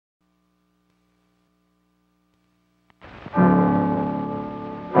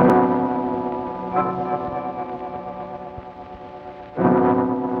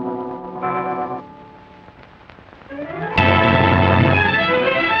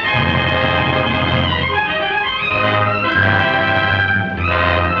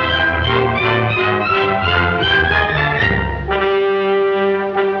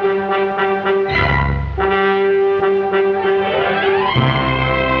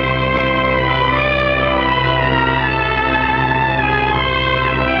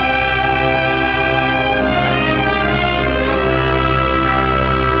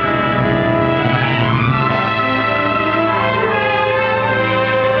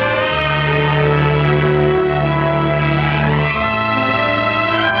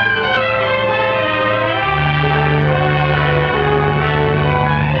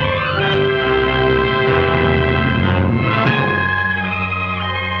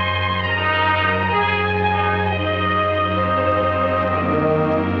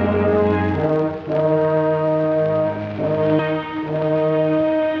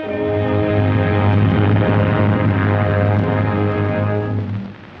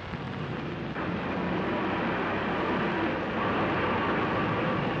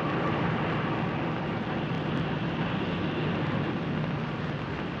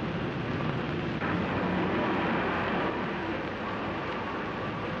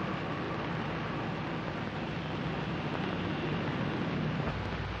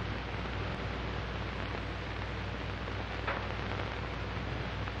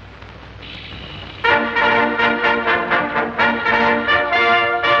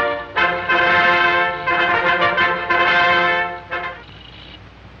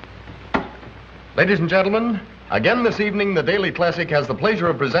Ladies and gentlemen, again this evening, the Daily Classic has the pleasure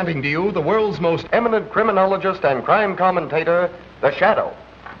of presenting to you the world's most eminent criminologist and crime commentator, The Shadow.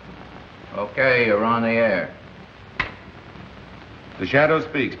 Okay, you're on the air. The Shadow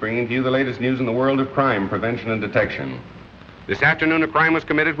speaks, bringing to you the latest news in the world of crime, prevention, and detection. This afternoon, a crime was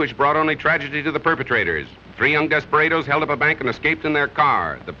committed which brought only tragedy to the perpetrators. 3 young desperados held up a bank and escaped in their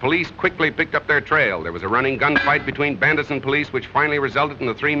car. The police quickly picked up their trail. There was a running gunfight between bandits and police, which finally resulted in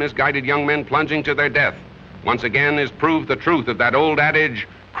the 3 misguided young men plunging to their death. Once again is proved the truth of that old adage,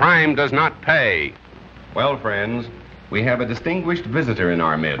 crime does not pay. Well, friends, we have a distinguished visitor in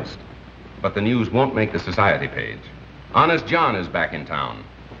our midst, but the news won't make the society page. Honest John is back in town.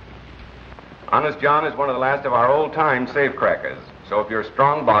 Honest John is one of the last of our old-time safecrackers. So if your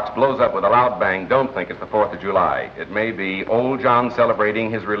strong box blows up with a loud bang, don't think it's the 4th of July. It may be old John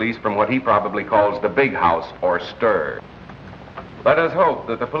celebrating his release from what he probably calls the big house or stir. Let us hope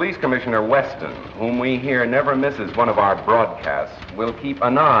that the police commissioner Weston, whom we hear never misses one of our broadcasts, will keep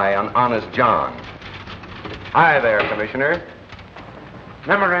an eye on Honest John. Hi there, Commissioner.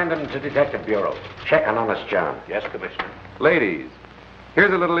 Memorandum to Detective Bureau. Check on Honest John. Yes, Commissioner. Ladies,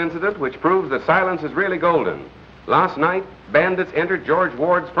 here's a little incident which proves that silence is really golden. Last night, bandits entered George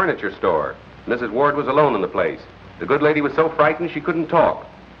Ward's furniture store. Mrs. Ward was alone in the place. The good lady was so frightened she couldn't talk.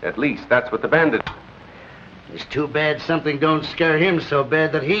 At least that's what the bandits... It's too bad something don't scare him so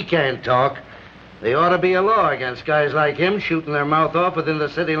bad that he can't talk. There ought to be a law against guys like him shooting their mouth off within the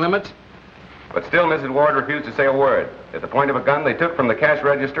city limits. But still, Mrs. Ward refused to say a word. At the point of a gun, they took from the cash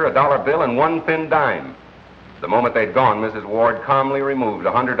register a $1 bill and 1 thin dime. The moment they'd gone, Mrs. Ward calmly removed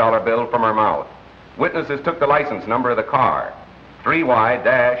a $100 bill from her mouth. Witnesses took the license number of the car,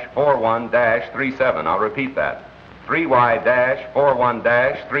 3Y-41-37. I'll repeat that,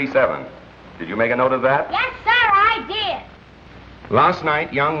 3Y-41-37. Did you make a note of that? Yes, sir, I did. Last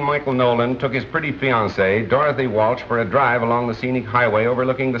night, young Michael Nolan took his pretty fiancée, Dorothy Walsh, for a drive along the scenic highway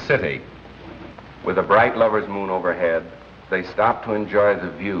overlooking the city. With a bright lover's moon overhead, they stopped to enjoy the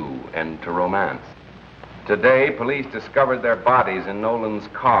view and to romance. Today, police discovered their bodies in Nolan's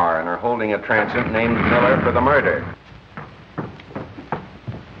car and are holding a transient named Miller for the murder.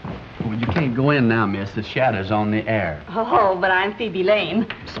 Well, you can't go in now, miss. The Shadow's on the air. Oh, but I'm Phoebe Lane.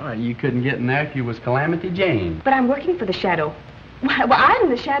 Sorry you couldn't get in there if you was Calamity Jane. But I'm working for the Shadow. Well, I'm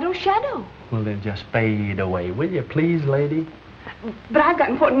the Shadow's shadow. Well, then just fade away, will you, please, lady? But I've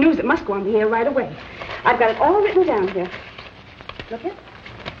got important news that must go on the air right away. I've got it all written down here. Look here.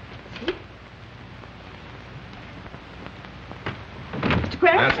 See? Mr.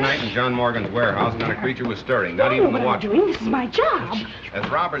 Grant? Last night in John Morgan's warehouse, not a creature was stirring, not even the watch. What I'm doing, this is my job. As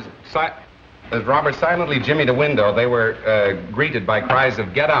robbers silently jimmied a window, they were greeted by cries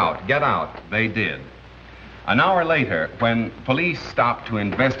of, "Get out, get out." They did. An hour later, when police stopped to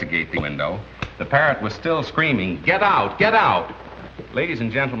investigate the window, the parrot was still screaming, "Get out, get out." Ladies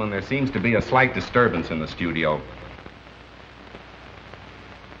and gentlemen, there seems to be a slight disturbance in the studio.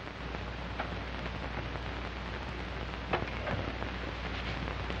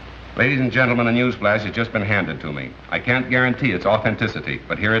 Ladies and gentlemen, a news flash has just been handed to me. I can't guarantee its authenticity,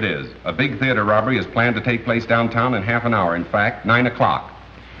 but here it is. A big theater robbery is planned to take place downtown in half an hour. In fact, 9 o'clock.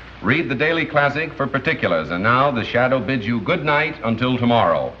 Read the Daily Classic for particulars. And now, the Shadow bids you good night until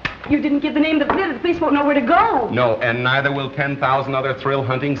tomorrow. You didn't give the name of the theater. The police won't know where to go. No, and neither will 10,000 other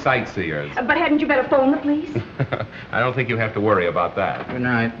thrill-hunting sightseers. But hadn't you better phone the police? I don't think you have to worry about that. Good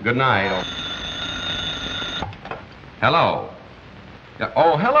night. Good night. Hello.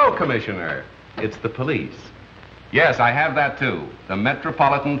 Oh, hello, Commissioner. It's the police. Yes, I have that, too. The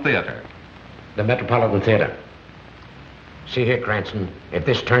Metropolitan Theater. The Metropolitan Theater. See here, Cranston, if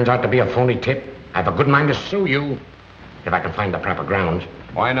this turns out to be a phony tip, I have a good mind to sue you, if I can find the proper grounds.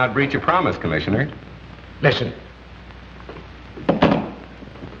 Why not breach a promise, Commissioner? Listen.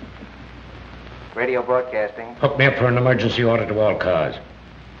 Radio broadcasting. Hook me up for an emergency order to all cars.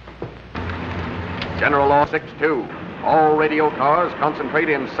 General Law 6-2. All radio cars concentrate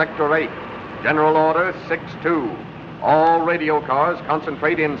in Sector 8. General Order 6-2. All radio cars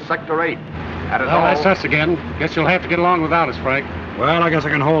concentrate in Sector 8. That is all. That's us again. Guess you'll have to get along without us, Frank. Well, I guess I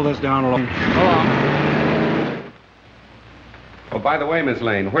can hold this down alone. Go on. Oh, by the way, Miss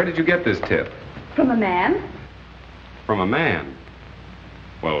Lane, where did you get this tip? From a man. From a man?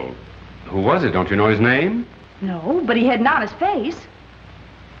 Well, who was it? Don't you know his name? No, but he had an honest face.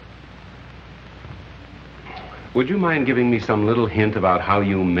 Would you mind giving me some little hint about how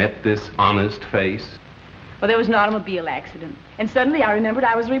you met this honest face? Well, there was an automobile accident. And suddenly I remembered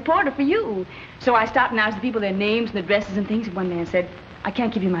I was a reporter for you. So I stopped and asked the people their names and addresses and things. And one man said, I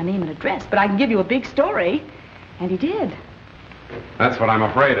can't give you my name and address, but I can give you a big story. And he did. That's what I'm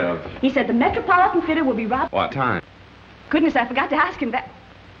afraid of. He said the Metropolitan Theater will be robbed. What time? Goodness, I forgot to ask him that.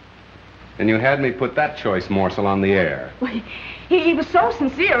 And you had me put that choice morsel on the air. Well, he was so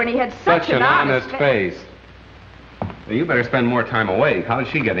sincere, and he had such an honest face. Well, you better spend more time awake. How did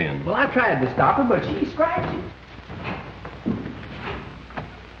she get in? Well, I tried to stop her, but she scratched.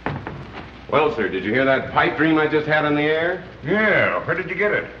 Well, sir, did you hear that pipe dream I just had on the air? Yeah, where did you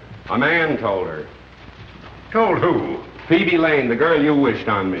get it? A man told her. Told who? Phoebe Lane, the girl you wished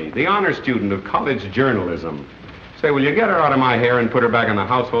on me, the honor student of college journalism. Say, will you get her out of my hair and put her back on the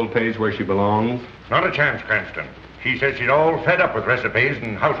household page where she belongs? Not a chance, Cranston. She says she's all fed up with recipes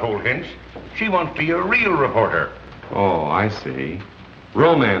and household hints. She wants to be a real reporter. Oh, I see.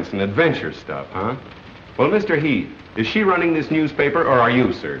 Romance and adventure stuff, huh? Well, Mr. Heath, is she running this newspaper or are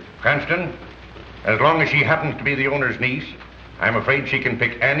you, sir? Cranston, as long as she happens to be the owner's niece, I'm afraid she can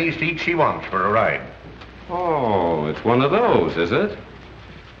pick any seat she wants for a ride. Oh, it's one of those, is it?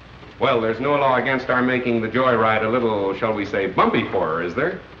 Well, there's no law against our making the joyride a little, shall we say, bumpy for her, is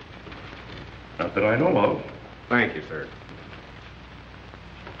there? Not that I know of. Thank you, sir.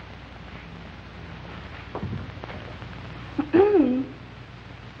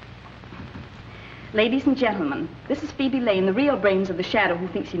 Ladies and gentlemen, this is Phoebe Lane, the real brains of the shadow who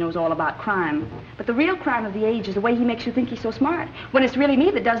thinks he knows all about crime. But the real crime of the age is the way he makes you think he's so smart, when it's really me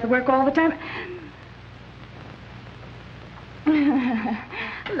that does the work all the time.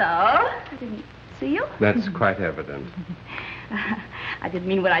 Hello. I didn't see you. That's quite evident. I didn't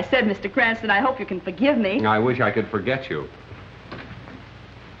mean what I said, Mr. Cranston. I hope you can forgive me. I wish I could forget you.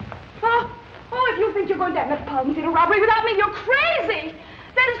 Oh, if you think you're going to that Metropolitan Theater robbery without me, you're crazy.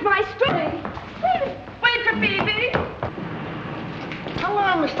 That is my story. Wait for Phoebe.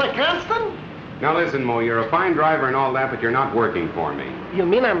 Hello, Mr. Cranston. Now listen, Mo, you're a fine driver and all that, but you're not working for me. You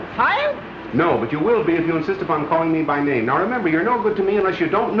mean I'm fired? No, but you will be if you insist upon calling me by name. Now remember, you're no good to me unless you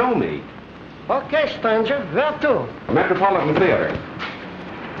don't know me. Okay, stranger. Where to? Metropolitan Theater.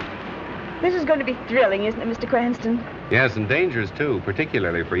 This is going to be thrilling, isn't it, Mr. Cranston? Yes, and dangerous, too,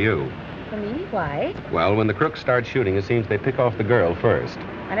 particularly for you. For me? Why? Well, when the crooks start shooting, it seems they pick off the girl first.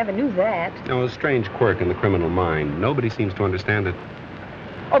 I never knew that. No, a strange quirk in the criminal mind. Nobody seems to understand it.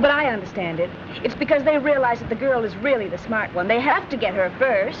 Oh, but I understand it. It's because they realize that the girl is really the smart one. They have to get her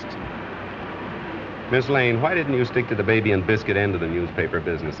first. Miss Lane, why didn't you stick to the baby and biscuit end of the newspaper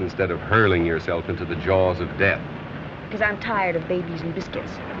business instead of hurling yourself into the jaws of death? Because I'm tired of babies and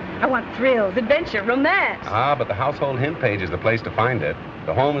biscuits. I want thrills, adventure, romance. Ah, but the household hint page is the place to find it.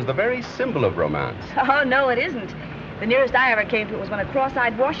 The home is the very symbol of romance. Oh, no, it isn't. The nearest I ever came to it was when a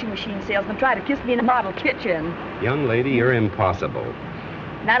cross-eyed washing machine salesman tried to kiss me in a model kitchen. Young lady, you're impossible.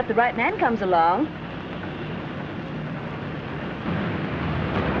 Not if the right man comes along.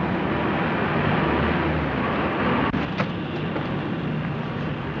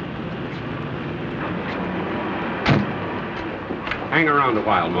 Hang around a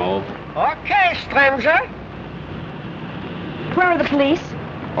while, Mo. Okay, stranger. Where are the police?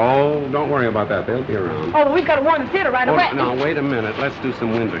 Oh, don't worry about that. They'll be around. Oh, we've got to warn the theater right away. Now, wait a minute. Let's do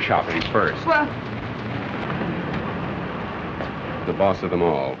some window shopping first. Well, The boss of them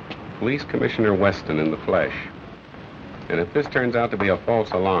all. Police Commissioner Weston in the flesh. And if this turns out to be a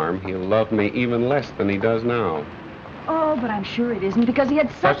false alarm, he'll love me even less than he does now. oh, but I'm sure it isn't because he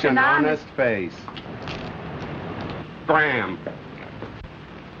had such an honest face. Graham.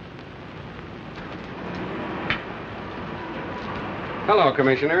 Hello,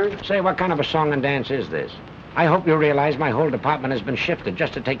 Commissioner. Say, what kind of a song and dance is this? I hope you realize my whole department has been shifted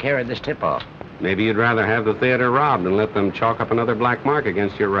just to take care of this tip-off. Maybe you'd rather have the theater robbed and let them chalk up another black mark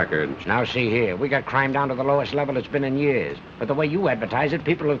against your record. Now, see here. We got crime down to the lowest level it's been in years. But the way you advertise it,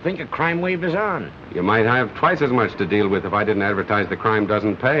 people will think a crime wave is on. You might have twice as much to deal with if I didn't advertise the crime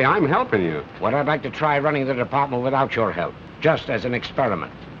doesn't pay. I'm helping you. Well, I'd like to try running the department without your help, just as an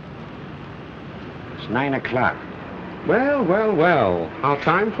experiment. It's 9 o'clock. Well, well, well. How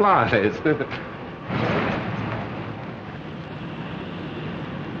time flies.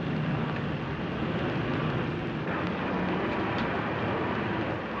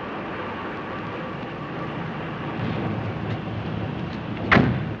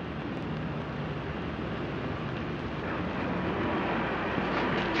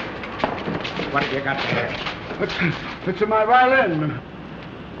 What have you got there? It's my violin.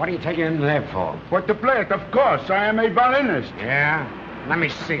 What are you taking in there for? What to play it, of course. I am a violinist. Yeah? Let me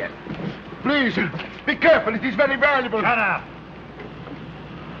see it. Please, be careful. It is very valuable. Shut up.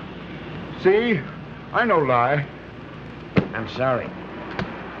 See? I no lie. I'm sorry.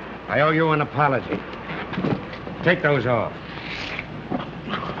 I owe you an apology. Take those off.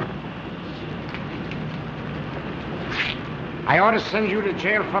 I ought to send you to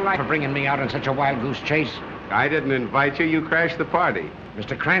jail for life for bringing me out on such a wild goose chase. I didn't invite you. You crashed the party.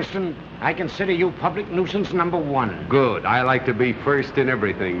 Mr. Cranston, I consider you public nuisance number 1. Good. I like to be first in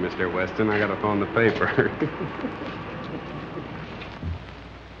everything, Mr. Weston. I got to phone the paper.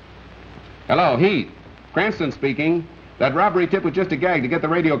 Hello, Heath. Cranston speaking. That robbery tip was just a gag to get the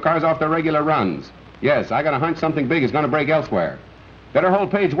radio cars off their regular runs. Yes, I got a hunch something big is going to break elsewhere. Better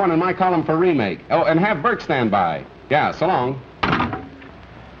hold page 1 in my column for remake. Oh, and have Burke stand by. Yeah, so long.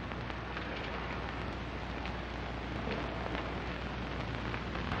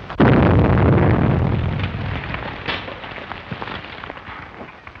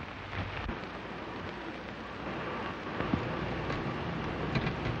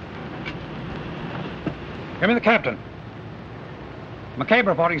 Give me the captain. McCabe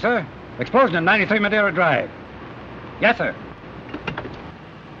reporting, sir. Explosion in 93 Madeira Drive. Yes, sir.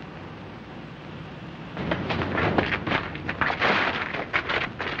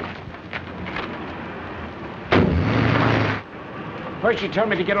 First you tell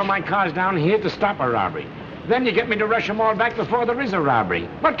me to get all my cars down here to stop a robbery. Then you get me to rush them all back before there is a robbery.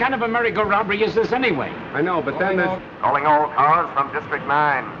 What kind of a merry-go-robbery is this anyway? I know, but then there's... Calling all cars from District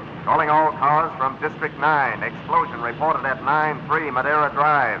 9. Calling all cars from District 9. Explosion reported at 9-3 Madeira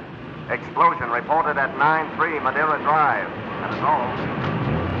Drive. Explosion reported at 9-3 Madeira Drive. That is all.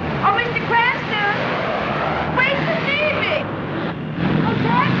 Oh, Mr. Cranston! Wait to see me! Oh,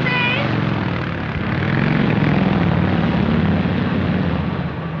 taxi!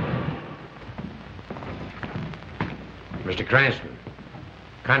 Mr. Cranston,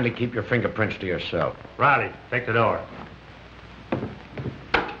 kindly keep your fingerprints to yourself. Riley, take the door.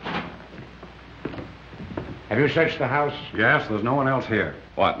 Have you searched the house? Yes, there's no one else here.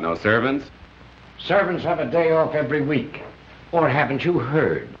 What, no servants? Servants have a day off every week. Or haven't you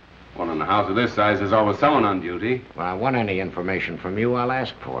heard? One in a house of this size is always someone on duty. Well, I want any information from you, I'll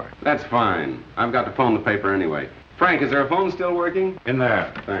ask for it. That's fine. I've got to phone the paper anyway. Frank, is there a phone still working? In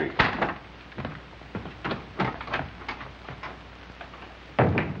there. Thanks.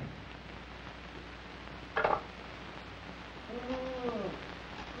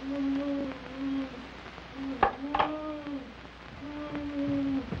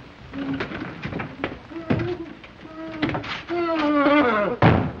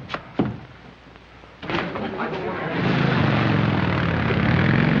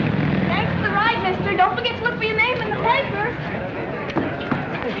 Thanks for the ride, mister. Don't forget to look for your name in the paper.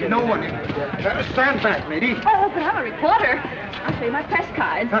 No one. Stand back, lady. Oh, but I'm a reporter. I'll show you my press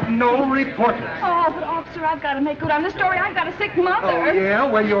cards. No reporter. Oh, but officer, I've got to make good on the story. I've got a sick mother. Oh, yeah?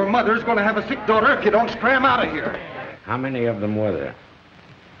 Well, your mother's going to have a sick daughter if you don't scram out of here. How many of them were there?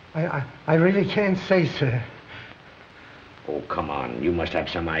 I really can't say, sir. Oh, come on. You must have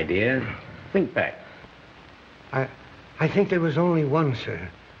some idea. Think back. I think there was only one, sir.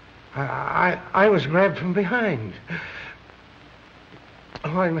 I was grabbed from behind.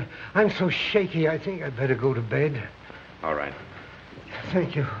 Oh, I'm so shaky, I think I'd better go to bed. All right.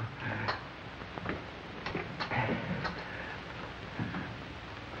 Thank you.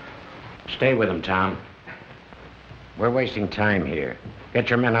 Stay with him, Tom. We're wasting time here.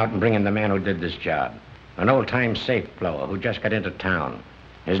 Get your men out and bring in the man who did this job. An old-time safe blower who just got into town.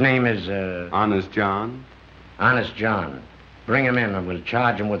 His name is, Honest John? Honest John. Bring him in and we'll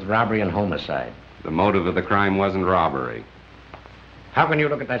charge him with robbery and homicide. The motive of the crime wasn't robbery. How can you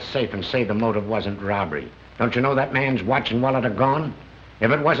look at that safe and say the motive wasn't robbery? Don't you know that man's watch and wallet are gone?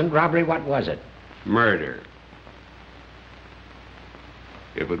 If it wasn't robbery, what was it? Murder.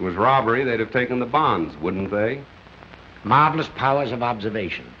 If it was robbery, they'd have taken the bonds, wouldn't they? Marvelous powers of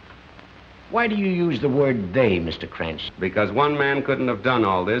observation. Why do you use the word they, Mr. Cranston? Because one man couldn't have done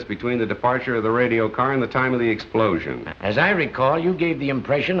all this between the departure of the radio car and the time of the explosion. As I recall, you gave the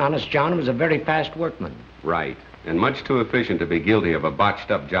impression Honest John was a very fast workman. Right. And much too efficient to be guilty of a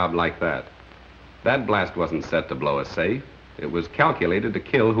botched-up job like that. That blast wasn't set to blow a safe. It was calculated to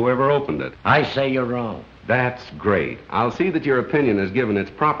kill whoever opened it. I say you're wrong. That's great. I'll see that your opinion is given its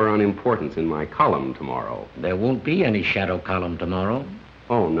proper unimportance in my column tomorrow. There won't be any shadow column tomorrow.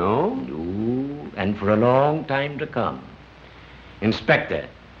 Oh, no? No, and for a long time to come. Inspector,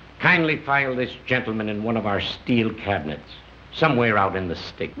 kindly file this gentleman in one of our steel cabinets, somewhere out in the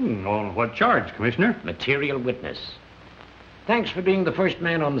stick. On what charge, Commissioner? Material witness. Thanks for being the first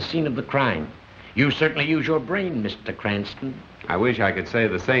man on the scene of the crime. You certainly use your brain, Mr. Cranston. I wish I could say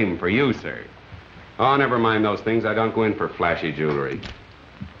the same for you, sir. Oh, never mind those things. I don't go in for flashy jewelry.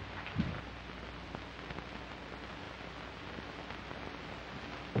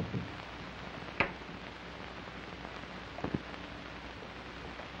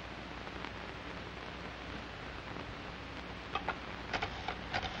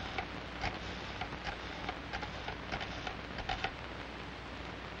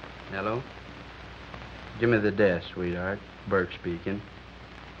 Hello? Give me the desk, sweetheart. Burke speaking.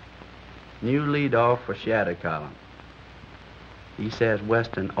 New lead off for Shadow Column. He says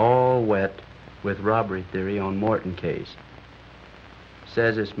Weston all wet with robbery theory on Morton case.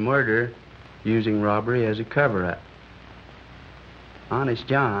 Says it's murder using robbery as a cover-up. Honest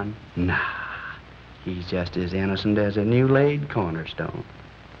John? Nah. He's just as innocent as a new laid cornerstone.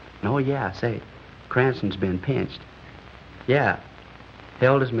 Oh, yeah, say, Cranston's been pinched. Yeah,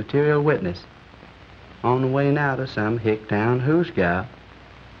 held as material witness. On the way now to some hick-town hoosgow.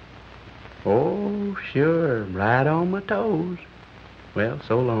 Oh, sure, right on my toes. Well,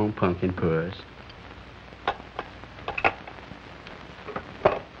 so long, pumpkin puss.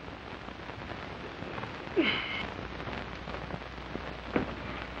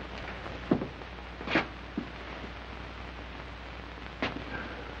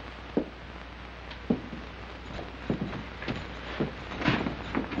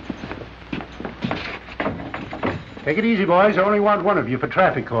 Take it easy, boys. I only want one of you for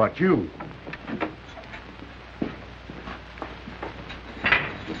traffic court. You.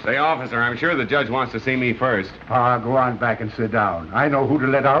 Say, officer, I'm sure the judge wants to see me first. Go on back and sit down. I know who to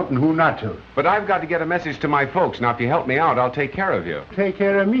let out and who not to. But I've got to get a message to my folks. Now, if you help me out, I'll take care of you. Take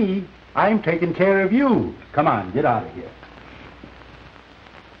care of me? I'm taking care of you. Come on, get out of here.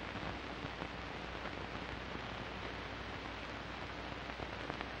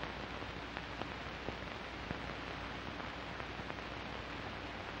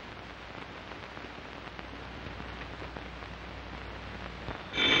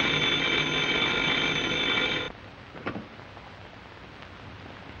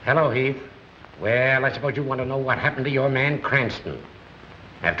 Hello, Heath. Well, I suppose you want to know what happened to your man, Cranston.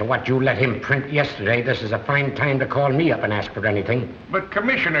 After what you let him print yesterday, this is a fine time to call me up and ask for anything. But,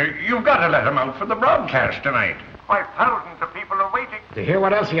 Commissioner, you've got to let him out for the broadcast tonight. Why, thousands of people are waiting. To hear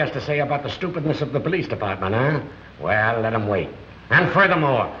what else he has to say about the stupidness of the police department, huh? Well, let him wait. And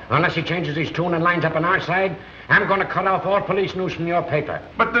furthermore, unless he changes his tune and lines up on our side, I'm going to cut off all police news from your paper.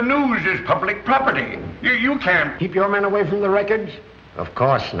 But the news is public property. You can't... Keep your men away from the records? Of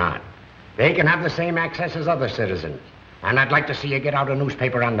course not. They can have the same access as other citizens. And I'd like to see you get out a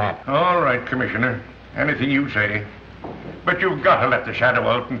newspaper on that. All right, Commissioner. Anything you say. But you've got to let the Shadow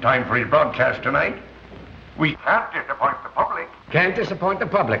out in time for his broadcast tonight. We can't disappoint the public. Can't disappoint the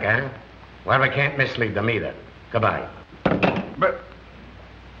public, eh? Well, we can't mislead them either. Goodbye. But...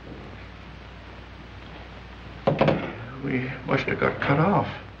 we must have got cut off.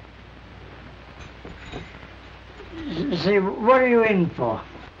 Say, what are you in for?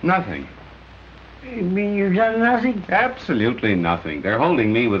 Nothing. You mean you've done nothing? Absolutely nothing. They're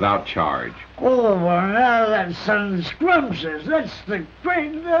holding me without charge. Oh, well, now that's something scrumptious. That's the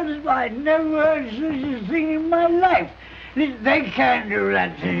greatest. I never heard such a thing in my life. They can't do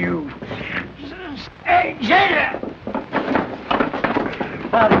that to you. Hey, jailer!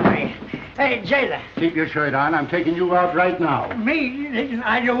 Pardon me. Hey, jailer. Keep your shirt on. I'm taking you out right now. Me?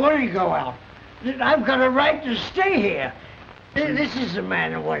 I don't want to go out. I've got a right to stay here. This is the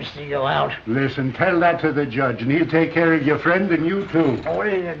man who wants to go out. Listen, tell that to the judge, and he'll take care of your friend and you, too. Oh,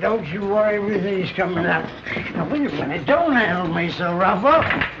 don't you worry. Everything's coming out. Now, wait a minute. Don't handle me so rough. Oh,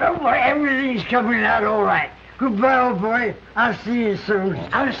 don't worry. Everything's coming out all right. Goodbye, old boy. I'll see you soon.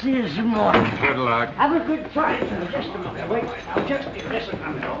 I'll see you some more. Good luck. Have a good time. Just a minute. Wait. I'll just listen a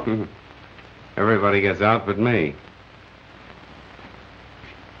minute. Everybody gets out but me.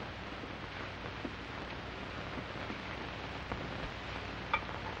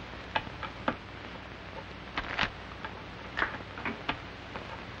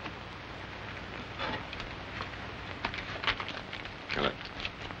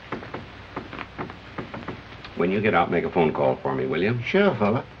 When you get out, make a phone call for me, will you? Sure,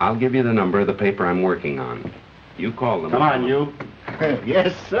 fella. I'll give you the number of the paper I'm working on. You call them. Come on, you.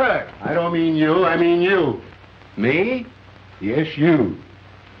 Yes, sir. I don't mean you, I mean you. Me? Yes, you.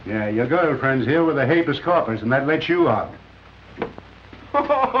 Yeah, your girlfriend's here with a habeas corpus, and that lets you out.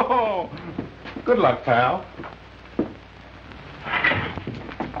 Oh, good luck, pal.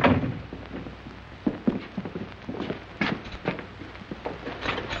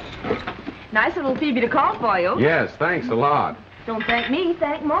 Nice little Phoebe to call for you. Yes, thanks a lot. Don't thank me,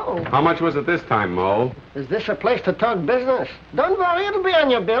 thank Mo. How much was it this time, Mo? Is this a place to talk business? Don't worry, it'll be on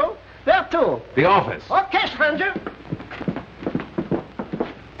your bill. There, too. The office. Okay, stranger.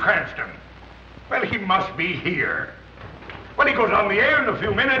 Cranston. Well, he must be here. Well, he goes on the air in a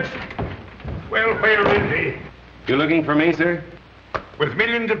few minutes. Well, where is he? You looking for me, sir? With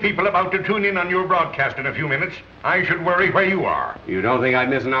millions of people about to tune in on your broadcast in a few minutes, I should worry where you are. You don't think I'd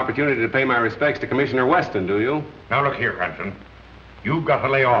miss an opportunity to pay my respects to Commissioner Weston, do you? Now, look here, Cranston. You've got to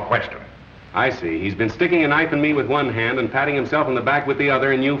lay off Weston. I see. He's been sticking a knife in me with one hand and patting himself in the back with the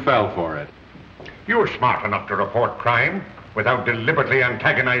other, and you fell for it. You're smart enough to report crime without deliberately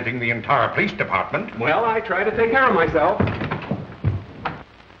antagonizing the entire police department. Well, I try to take care of myself.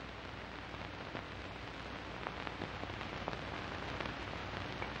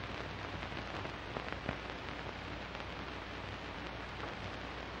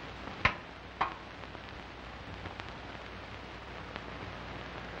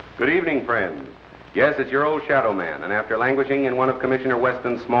 Good evening, friends. Yes, it's your old Shadow Man, and after languishing in one of Commissioner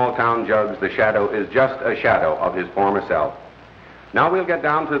Weston's small-town jugs, the Shadow is just a shadow of his former self. Now we'll get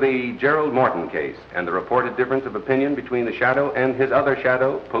down to the Gerald Morton case and the reported difference of opinion between the Shadow and his other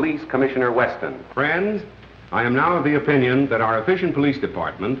Shadow, Police Commissioner Weston. Friends, I am now of the opinion that our efficient police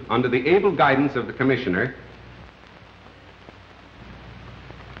department, under the able guidance of the Commissioner,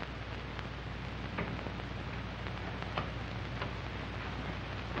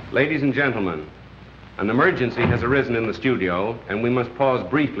 Ladies and gentlemen, an emergency has arisen in the studio, and we must pause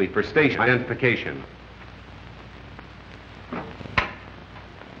briefly for station identification.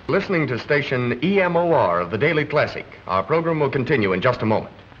 Listening to station EMOR of the Daily Classic. Our program will continue in just a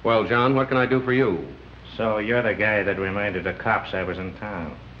moment. Well, John, what can I do for you? So you're the guy that reminded the cops I was in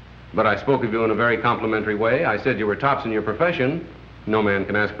town. But I spoke of you in a very complimentary way. I said you were tops in your profession. No man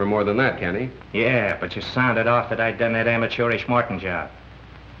can ask for more than that, can he? Yeah, but you sounded off that I'd done that amateurish Morton job.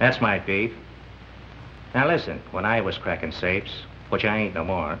 That's my beef. Now listen, when I was cracking safes, which I ain't no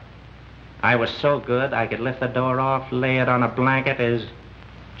more, I was so good I could lift the door off, lay it on a blanket as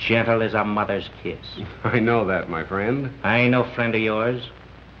gentle as a mother's kiss. I know that, my friend. I ain't no friend of yours.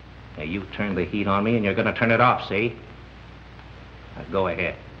 Now you turned the heat on me and you're gonna turn it off, see? Now go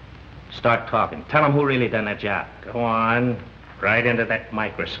ahead. Start talking. Tell them who really done that job. Go on. Right into that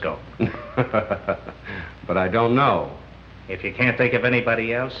microscope. But I don't know. If you can't think of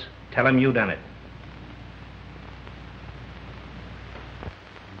anybody else, tell them you done it.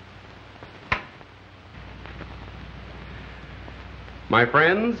 My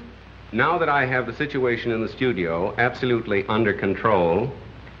friends, now that I have the situation in the studio absolutely under control,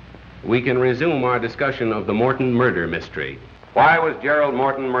 we can resume our discussion of the Morton murder mystery. Why was Gerald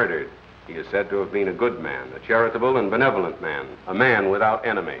Morton murdered? He is said to have been a good man, a charitable and benevolent man, a man without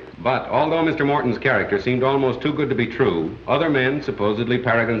enemies. But although Mr. Morton's character seemed almost too good to be true, other men, supposedly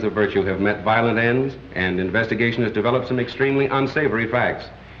paragons of virtue, have met violent ends, and investigation has developed some extremely unsavory facts.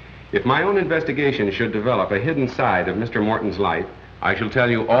 If my own investigation should develop a hidden side of Mr. Morton's life, I shall tell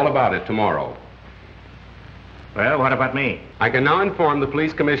you all about it tomorrow. Well, what about me? I can now inform the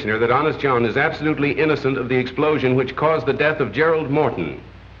police commissioner that Honest John is absolutely innocent of the explosion which caused the death of Gerald Morton.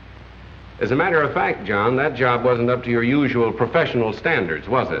 As a matter of fact, John, that job wasn't up to your usual professional standards,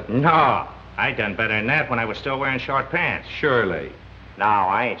 was it? No, I done better than that when I was still wearing short pants. Surely. Now,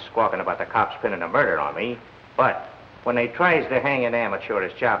 I ain't squawking about the cops pinning a murder on me, but when they tries to hang an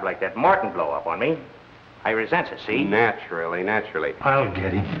amateurish job like that Morton blow up on me, I resents it, see? Naturally, naturally. I'll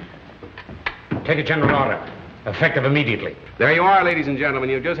get him. Take a general order. Effective immediately. There you are, ladies and gentlemen.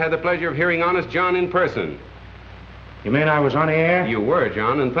 You've just had the pleasure of hearing Honest John in person. You mean I was on the air? You were,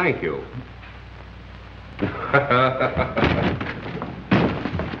 John, and thank you.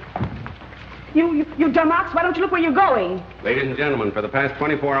 You dumb ox, why don't you look where you're going? Ladies and gentlemen, for the past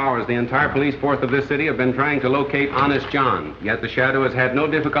 24 hours, the entire police force of this city have been trying to locate Honest John. Yet the Shadow has had no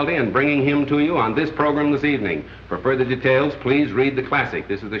difficulty in bringing him to you on this program this evening. For further details, please read the classic.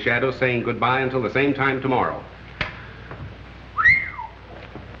 This is the Shadow saying goodbye until the same time tomorrow.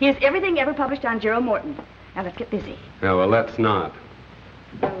 Here's everything ever published on Gerald Morton. Now let's get busy. No, well, let's not.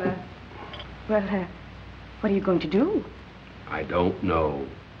 Well, what are you going to do? I don't know.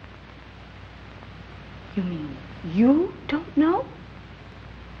 You mean you don't know?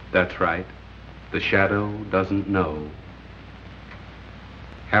 That's right. The Shadow doesn't know.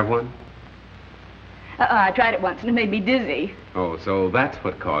 Have one? I tried it once and it made me dizzy. Oh, so that's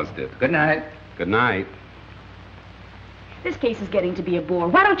what caused it. Good night. Good night. This case is getting to be a bore.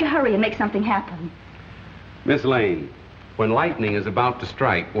 Why don't you hurry and make something happen? Miss Lane, when lightning is about to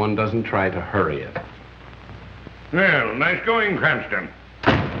strike, one doesn't try to hurry it. Well, nice going, Cranston.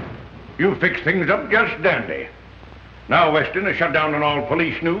 You fixed things up just dandy. Now Weston is shut down on all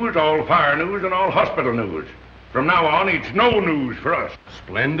police news, all fire news, and all hospital news. From now on, it's no news for us.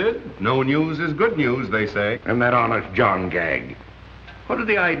 Splendid. No news is good news, they say. And that Honest John gag. What is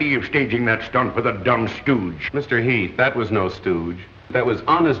the idea of staging that stunt with a dumb stooge? Mr. Heath, that was no stooge. That was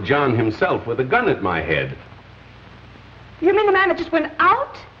Honest John himself with a gun at my head. You mean the man that just went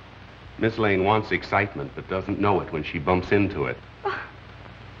out? Miss Lane wants excitement, but doesn't know it when she bumps into it.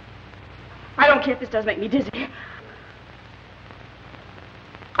 I don't care if this does make me dizzy.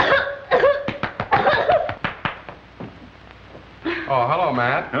 Oh, hello,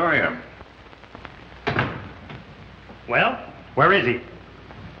 Matt. How are you? Well, where is he?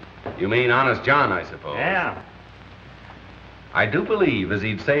 You mean Honest John, I suppose? Yeah. I do believe, as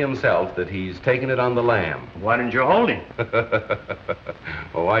he'd say himself, that he's taken it on the lam. Why didn't you hold him?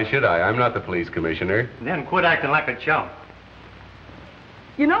 Well, why should I? I'm not the police commissioner. Then quit acting like a chump.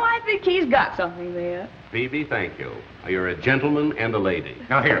 You know, I think he's got something there. Phoebe, thank you. You're a gentleman and a lady.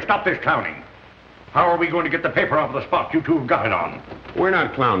 Now, here, stop this clowning. How are we going to get the paper off the spot you two have got it on? We're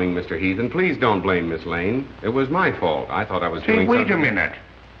not clowning, Mr. Heath, and please don't blame Miss Lane. It was my fault. I thought I was Say, doing wait something. a minute.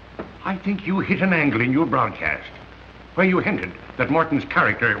 I think you hit an angle in your broadcast where you hinted that Morton's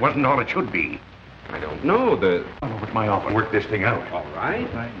character wasn't all it should be. I don't know. I'll over to my office and work this thing out. All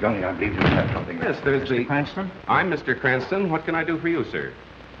right. My golly, I believe you have something. Yes, there's Mr. Cranston? I'm Mr. Cranston. What can I do for you, sir?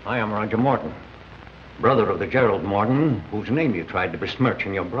 I am Roger Morton, brother of the Gerald Morton, whose name you tried to besmirch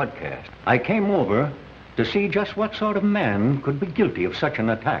in your broadcast. I came over to see just what sort of man could be guilty of such an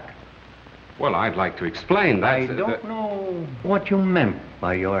attack. Well, I'd like to explain that. I don't know what you meant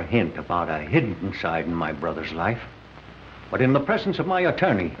by your hint about a hidden side in my brother's life. But in the presence of my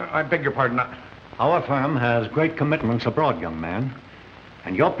attorney... I beg your pardon. Our firm has great commitments abroad, young man.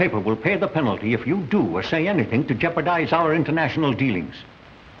 And your paper will pay the penalty if you do or say anything to jeopardize our international dealings.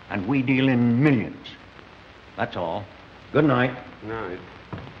 And we deal in millions. That's all. Good night. Night.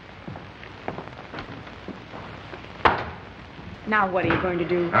 Now, what are you going to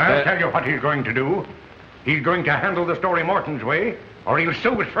do? I'll tell you what he's going to do. He's going to handle the story Morton's way, or he'll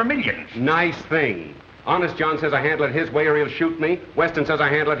sue us for millions. Nice thing. Honest John says I handle it his way or he'll shoot me. Weston says I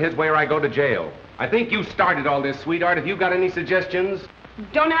handle it his way or I go to jail. I think you started all this, sweetheart. Have you got any suggestions?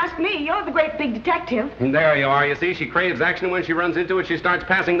 Don't ask me. You're the great big detective. There you are. You see, she craves action. When she runs into it, she starts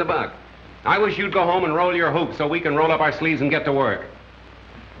passing the buck. I wish you'd go home and roll your hoop so we can roll up our sleeves and get to work.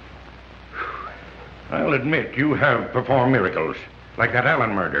 I'll admit you have performed miracles, like that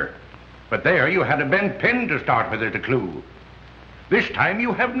Allen murder. But there you had a bent pin to start with as a clue. This time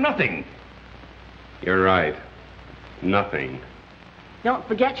you have nothing. You're right. Nothing. Don't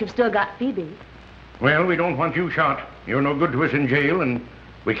forget you've still got Phoebe. Well, we don't want you shot. You're no good to us in jail, and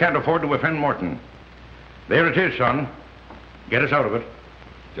we can't afford to offend Morton. There it is, son. Get us out of it.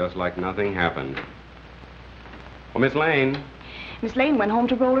 Just like nothing happened. Well, Miss Lane. Miss Lane went home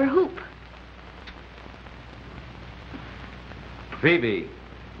to roll her hoop. Phoebe.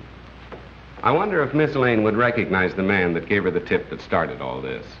 I wonder if Miss Lane would recognize the man that gave her the tip that started all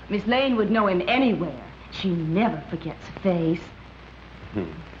this. Miss Lane would know him anywhere. She never forgets a face.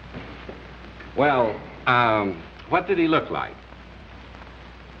 Well, what did he look like?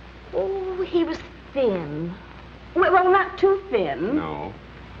 Oh, he was thin. Well, not too thin. No.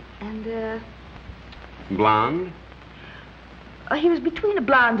 And, Blonde? He was between a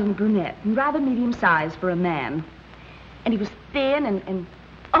blonde and a brunette, and rather medium-sized for a man. And he was thin and...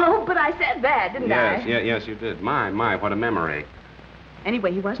 Oh, but I said that, didn't I? Yes, you did. My, what a memory.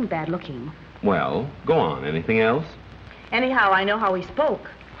 Anyway, he wasn't bad-looking. Well, go on. Anything else? Anyhow, I know how he spoke.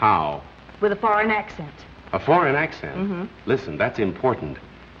 How? With a foreign accent. A foreign accent? Mm-hmm. Listen, that's important.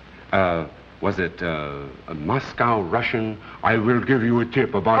 Was it a Moscow Russian? I will give you a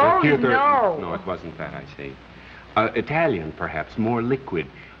tip about a theater. No. No, it wasn't that, I see. Italian, perhaps, more liquid.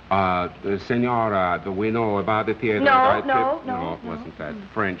 Senora, we know about the theater. No, it wasn't that.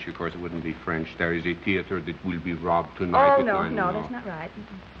 French, of course, it wouldn't be French. There is a theater that will be robbed tonight. Oh, no, that's not right.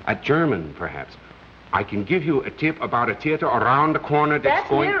 A German, perhaps. I can give you a tip about a theater around the corner that's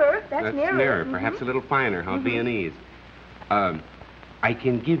going... Nearer. That's nearer. Mm-hmm. Perhaps a little finer, huh? Viennese. I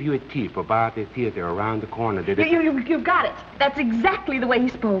can give you a tip about a theater around the corner that... You've got it. That's exactly the way he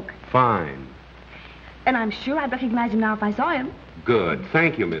spoke. Fine. And I'm sure I'd recognize him now if I saw him. Good.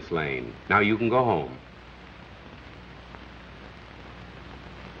 Thank you, Miss Lane. Now you can go home.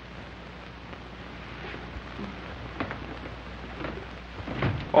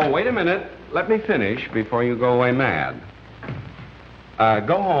 Oh, wait a minute. Let me finish before you go away mad.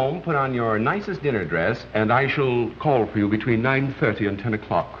 Go home, put on your nicest dinner dress, and I shall call for you between 9:30 and 10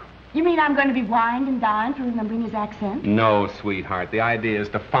 o'clock. You mean I'm going to be wined and dined for remembering his accent? No, sweetheart. The idea is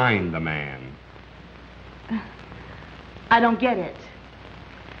to find the man. I don't get it.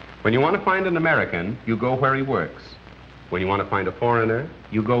 When you want to find an American, you go where he works. When you want to find a foreigner,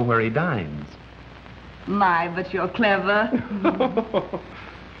 you go where he dines. My, but you're clever.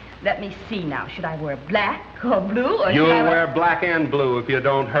 Let me see now. Should I wear black or blue? Or You'll wear black and blue if you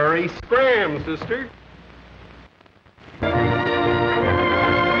don't hurry. Scram, sister.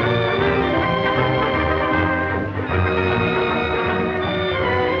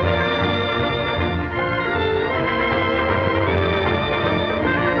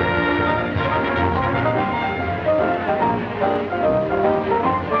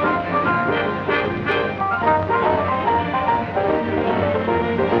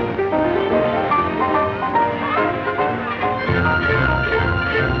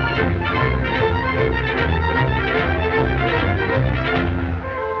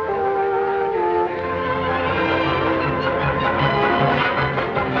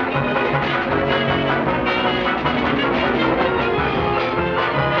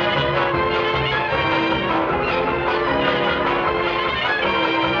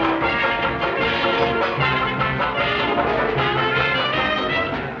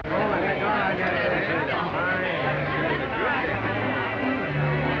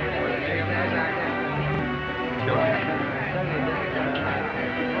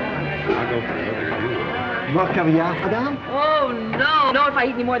 go for another view. More caviar, madame? Oh, no. No, if I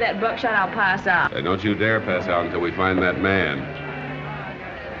eat any more of that buckshot, I'll pass out. Don't you dare pass out until we find that man.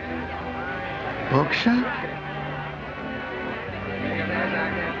 Buckshot?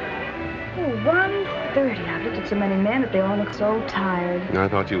 Oh, 1:30. I've looked at so many men that they all look so tired. I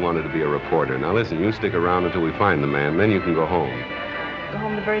thought you wanted to be a reporter. Now listen, you stick around until we find the man, then you can go home. Go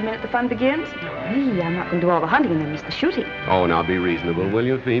home the very minute the fun begins? No, me. I'm not going to do all the hunting and then miss the shooting. Oh, now be reasonable, will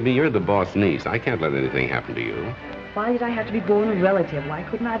you, Phoebe? You're the boss niece. I can't let anything happen to you. Why did I have to be born a relative? Why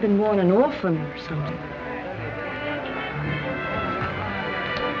couldn't I have been born an orphan or something?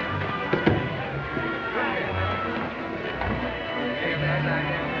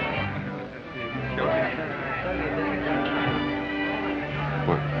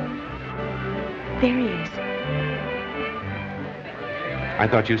 What? There he is. I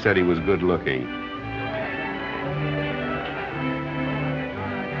thought you said he was good looking.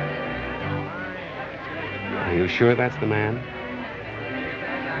 Are you sure that's the man?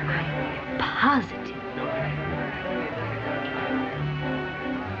 Positive.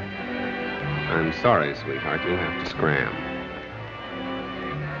 I'm sorry, sweetheart. You'll have to scram.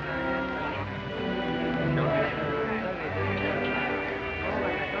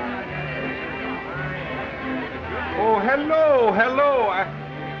 Oh, hello.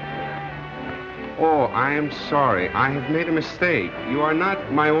 Oh, I am sorry. I have made a mistake. You are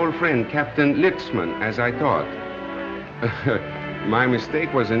not my old friend, Captain Litzman, as I thought. My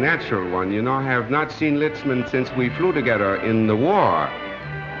mistake was a natural one. You know, I have not seen Litzman since we flew together in the war.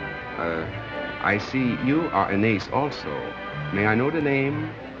 I see you are an ace also. May I know the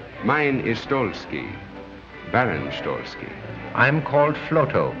name? Mine is Stolsky, Baron Stolsky. I'm called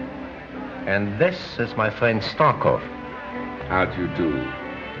Floto, and this is my friend Starkov. How do you do?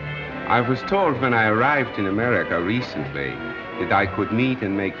 I was told when I arrived in America recently that I could meet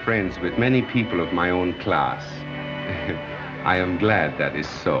and make friends with many people of my own class. I am glad that is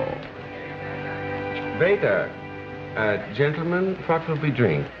so. Waiter, gentlemen, what will we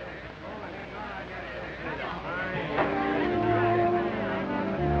drink?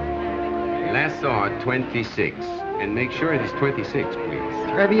 Lassor 26. And make sure it is 26, please.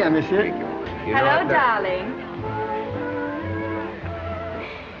 Très bien, monsieur. Thank you. Hello, darling.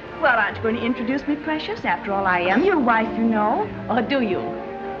 Well, aren't you going to introduce me, precious? After all, I am your wife, you know. Or do you?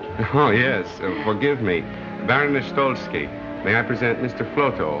 Oh, yes. Forgive me. Baroness Stolsky. May I present Mr.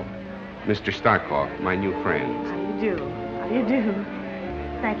 Floto, Mr. Starkov, my new friend. How do you do? How do you do?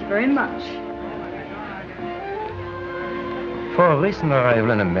 Thank you very much. For a recent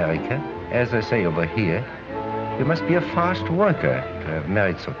arrival in America, as they say over here, you must be a fast worker to have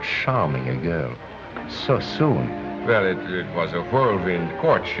married so charming a girl so soon. Well, it was a whirlwind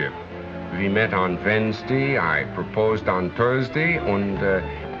courtship. We met on Wednesday, I proposed on Thursday, and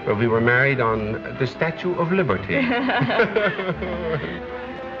we were married on the Statue of Liberty.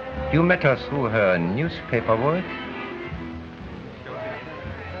 You met her through her newspaper work?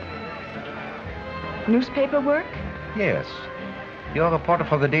 Newspaper work? Yes. You're a reporter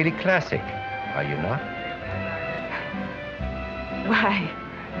for the Daily Classic, are you not? Why,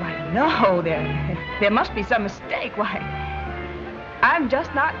 no, there must be some mistake. Why, I'm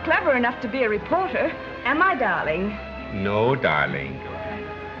just not clever enough to be a reporter, am I, darling? No, darling.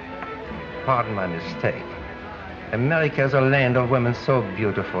 Pardon my mistake. America is a land of women so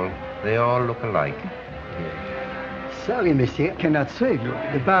beautiful. They all look alike. Sorry, monsieur, cannot save you.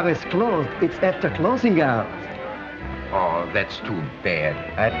 The bar is closed. It's after closing hours. Oh, that's too bad.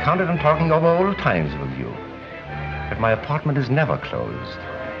 I had counted on talking over old times with you. But my apartment is never closed.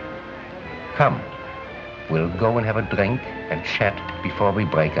 Come, we'll go and have a drink and chat before we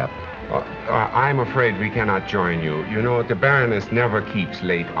break up. I'm afraid we cannot join you. You know, the Baroness never keeps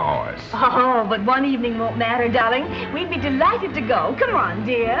late hours. Oh, but one evening won't matter, darling. We'd be delighted to go. Come on,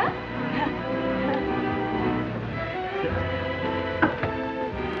 dear.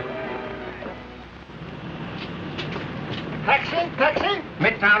 Taxi?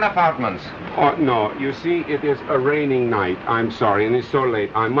 Midtown Apartments. Oh, no. You see, it is a raining night. I'm sorry, and it's so late.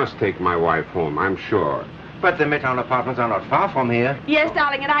 I must take my wife home, I'm sure. But the Midtown Apartments are not far from here. Yes,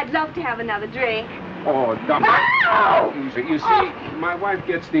 darling, and I'd love to have another drink. Oh, dumb. Oh! Easy. You see, my wife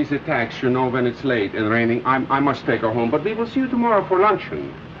gets these attacks, you know, when it's late and raining. I must take her home, but we will see you tomorrow for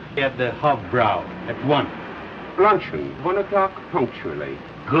luncheon. At the Hofbrau at 1. Luncheon, 1 o'clock punctually.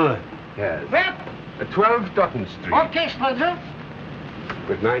 Good. Yes. Well, 12 Dutton Street. okay, Spencer.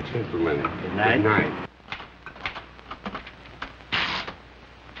 Good night, gentlemen. Good night. Good night.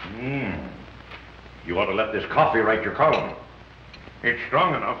 You ought to let this coffee write your column. It's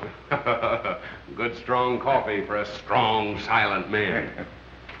strong enough. Good strong coffee for a strong, silent man.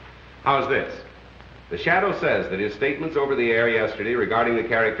 How's this? The Shadow says that his statements over the air yesterday regarding the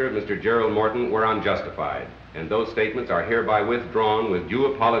character of Mr. Gerald Morton were unjustified, and those statements are hereby withdrawn with due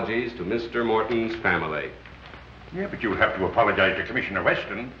apologies to Mr. Morton's family. Yeah, but you'll have to apologize to Commissioner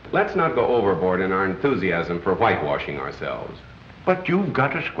Weston. Let's not go overboard in our enthusiasm for whitewashing ourselves. But you've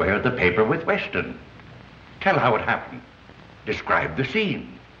got to square the paper with Weston. Tell how it happened. Describe the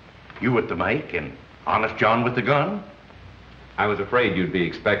scene. You with the mic and Honest John with the gun. I was afraid you'd be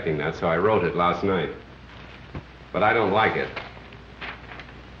expecting that, so I wrote it last night. But I don't like it.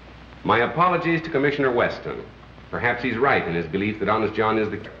 My apologies to Commissioner Weston. Perhaps he's right in his belief that Honest John is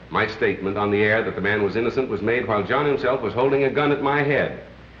the... My statement on the air that the man was innocent was made while John himself was holding a gun at my head.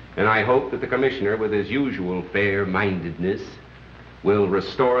 And I hope that the Commissioner, with his usual fair-mindedness, will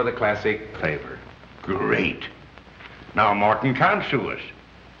restore the classic flavor. Great. Now Morton can't sue us.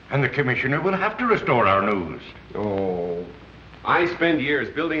 And the Commissioner will have to restore our news. Oh, I spend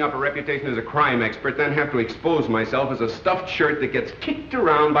years building up a reputation as a crime expert, then have to expose myself as a stuffed shirt that gets kicked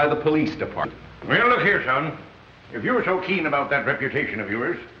around by the police department. Well, look here, son. If you're so keen about that reputation of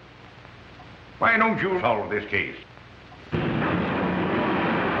yours, why don't you solve this case?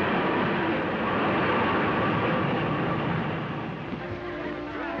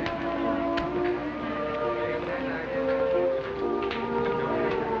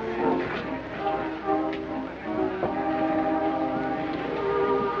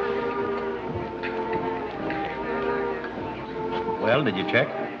 Well, did you check?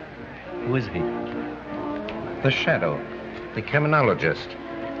 Who is he? The Shadow, the criminologist.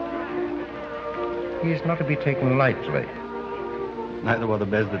 He's not to be taken lightly. Neither were the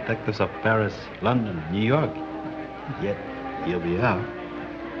best detectives of Paris, London, New York. Yet, here we are.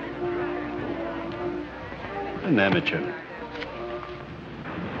 An amateur.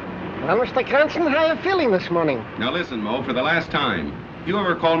 Well, Mr. Cranston, how are you feeling this morning? Now listen, Mo, for the last time. If you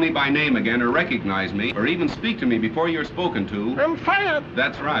ever call me by name again or recognize me or even speak to me before you're spoken to... I'm fired.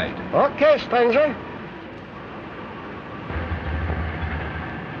 That's right. Okay, stranger.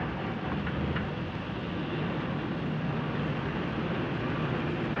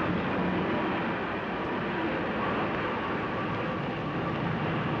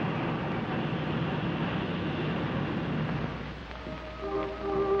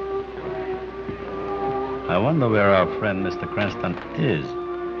 I wonder where our friend Mr. Cranston is.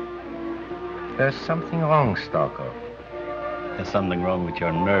 There's something wrong, Stalker. There's something wrong with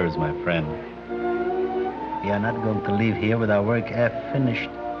your nerves, my friend. We are not going to leave here with our work half finished.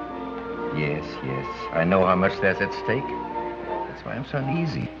 Yes, yes. I know how much there's at stake. That's why I'm so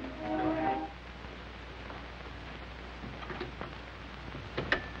uneasy.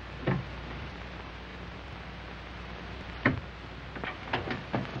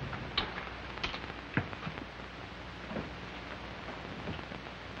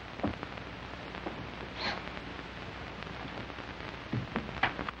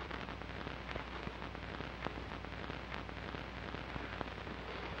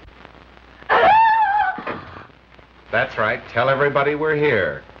 That's right. Tell everybody we're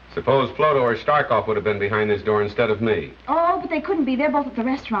here. Suppose Floto or Starkov would have been behind this door instead of me. Oh, but they couldn't be. They're both at the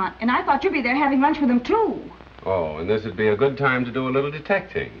restaurant. And I thought you'd be there having lunch with them, too. Oh, and this would be a good time to do a little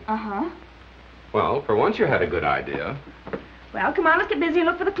detecting. Uh-huh. Well, for once you had a good idea. Well, come on, let's get busy and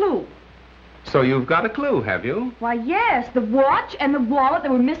look for the clue. So you've got a clue, have you? Why, yes, the watch and the wallet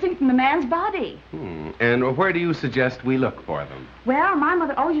that were missing from the man's body. And where do you suggest we look for them? Well, my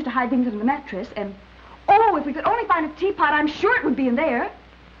mother always used to hide things under the mattress, and... Oh, if we could only find a teapot, I'm sure it would be in there.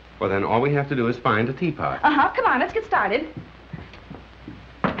 Well, then all we have to do is find a teapot. Uh-huh, come on, let's get started.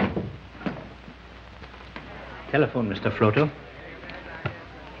 Telephone, Mr. Floto.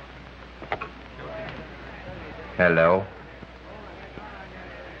 Hello.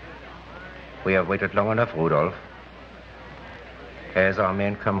 We have waited long enough, Rudolph. Has our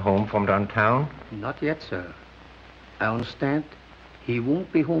man come home from downtown? Not yet, sir. I understand he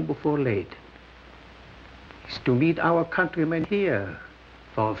won't be home before late. He's to meet our countrymen here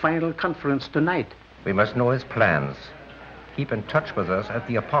for a final conference tonight. We must know his plans. Keep in touch with us at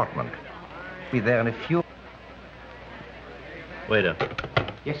the apartment. Be there in a few... Waiter.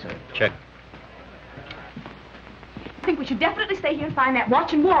 Yes, sir. Check. I think we should definitely stay here and find that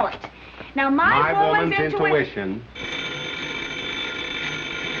watch and wallet. Now, my woman's intuition.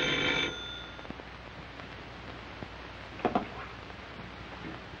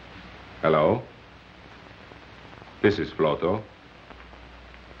 Hello? This is Floto.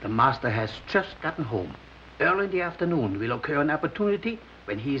 The master has just gotten home. Early in the afternoon will occur an opportunity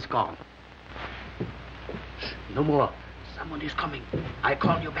when he's gone. Shh, no more. Someone is coming. I'll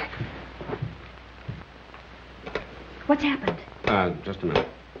call you back. What's happened? Just a minute.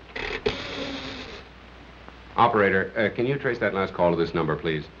 Operator, can you trace that last call to this number,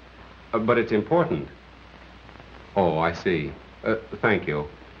 please? But it's important. Oh, I see. Thank you.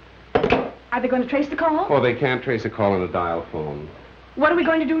 Are they going to trace the call? Oh, they can't trace a call on a dial phone. What are we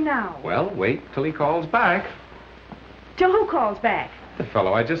going to do now? Well, wait till he calls back. Till who calls back? The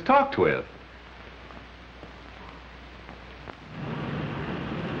fellow I just talked with.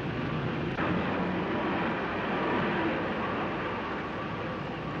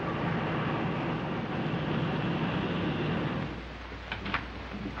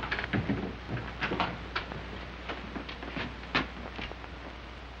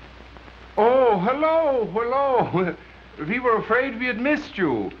 Oh, hello. We were afraid we had missed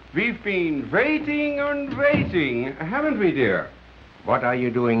you. We've been waiting and waiting, haven't we, dear? What are you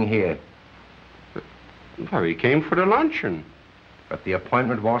doing here? Well, we came for the luncheon. But the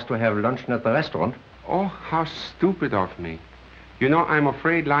appointment was to have luncheon at the restaurant. Oh, how stupid of me. You know, I'm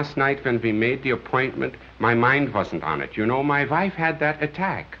afraid last night when we made the appointment, my mind wasn't on it. You know, my wife had that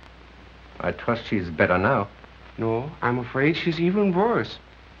attack. I trust she's better now. No, I'm afraid she's even worse.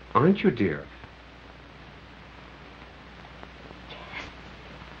 Aren't you, dear?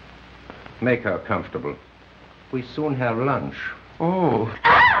 Make her comfortable. We soon have lunch. Oh.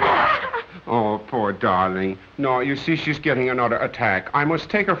 Oh, poor darling. No, you see, she's getting another attack. I must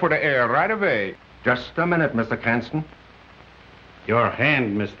take her for the air right away. Just a minute, Mr. Cranston. Your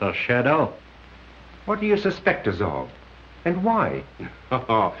hand, Mr. Shadow. What do you suspect us of? And why?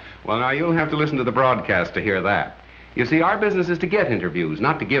 Oh, well, now you'll have to listen to the broadcast to hear that. You see, our business is to get interviews,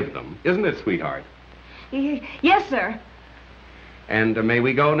 not to give them. Isn't it, sweetheart? Yes, sir. And may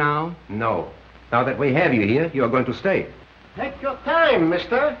we go now? No. Now that we have you here, you're going to stay. Take your time,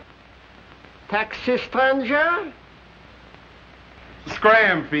 mister. Taxi stranger?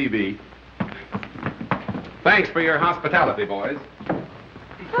 Scram, Phoebe. Thanks for your hospitality, boys.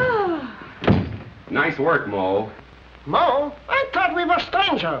 Nice work, Mo. Mo? I thought we were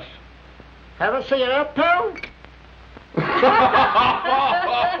strangers. Have a cigarette, pal?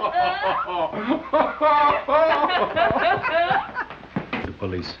 The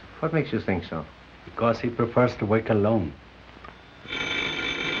police. What makes you think so? Because he prefers to work alone.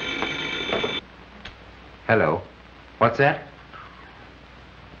 Hello. What's that?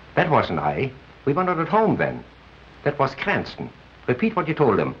 That wasn't I. We were not at home then. That was Cranston. Repeat what you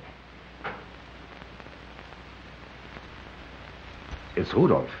told him. It's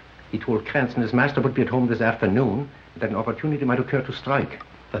Rudolph. He told Cranston his master would be at home this afternoon, and that an opportunity might occur to strike.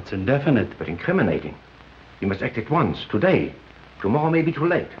 That's indefinite. But incriminating. You must act at once, today. Tomorrow may be too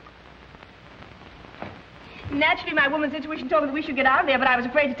late. Naturally, my woman's intuition told me that we should get out of there, but I was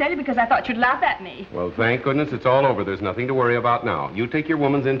afraid to tell you because I thought you'd laugh at me. Well, thank goodness it's all over. There's nothing to worry about now. You take your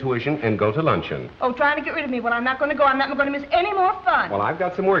woman's intuition and go to luncheon. Oh, trying to get rid of me. Well, I'm not going to go. I'm not going to miss any more fun. Well, I've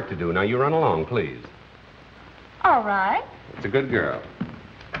got some work to do. Now, you run along, please. All right. It's a good girl.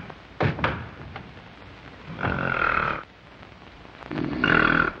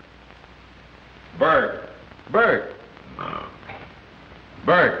 Bert! Bert!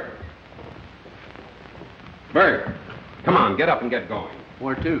 Bert! Bert! Come on, get up and get going.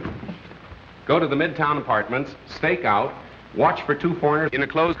 Where to? Go to the Midtown Apartments, stake out, watch for two foreigners in a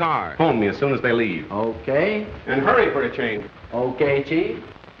closed car. Phone me as soon as they leave. Okay. And hurry for a change. Okay, Chief.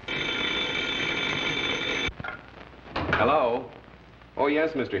 Hello? Oh,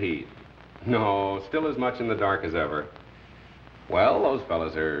 yes, Mr. Heath. No, still as much in the dark as ever. Well, those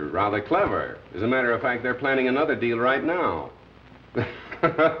fellas are rather clever. As a matter of fact, they're planning another deal right now.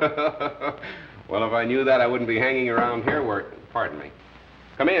 Well, if I knew that, I wouldn't be hanging around here Pardon me.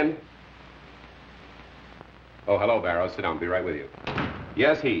 Come in. Oh, hello, Barrows. Sit down. Be right with you.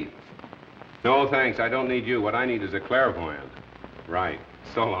 Yes, Heath. No, thanks. I don't need you. What I need is a clairvoyant. Right.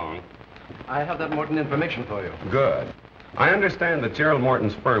 So long. I have that Morton information for you. Good. I understand that Gerald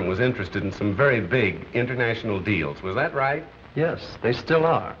Morton's firm was interested in some very big international deals. Was that right? Yes, they still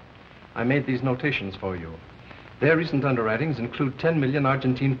are. I made these notations for you. Their recent underwritings include 10 million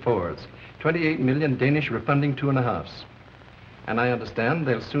Argentine fours, 28 million Danish refunding 2.5s. And I understand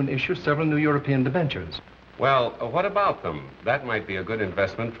they'll soon issue several new European debentures. Well, what about them? That might be a good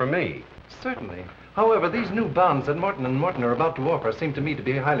investment for me. Certainly. However, these new bonds that Morton & Morton are about to offer seem to me to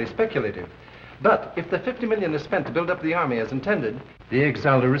be highly speculative. But if the 50 million is spent to build up the army as intended, the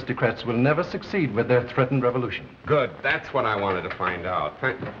exiled aristocrats will never succeed with their threatened revolution. Good. That's what I wanted to find out.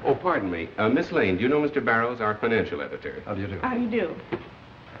 Oh, pardon me. Miss Lane, do you know Mr. Barrows, our financial editor? How do you do? How do you do?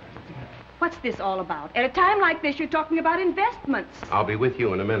 What's this all about? At a time like this, you're talking about investments. I'll be with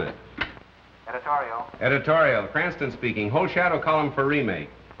you in a minute. Editorial. Editorial. Cranston speaking. Whole shadow column for remake.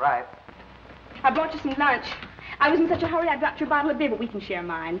 Right. I brought you some lunch. I was in such a hurry I dropped your bottle of beer, but we can share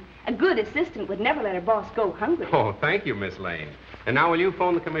mine. A good assistant would never let her boss go hungry. Oh, thank you, Miss Lane. And now will you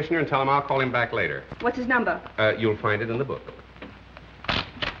phone the commissioner and tell him I'll call him back later? What's his number? You'll find it in the book.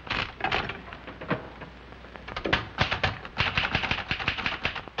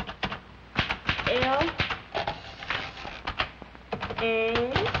 L-A-6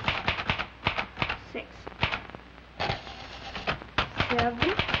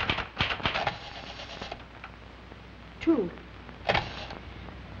 7 2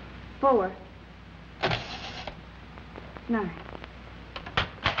 4 9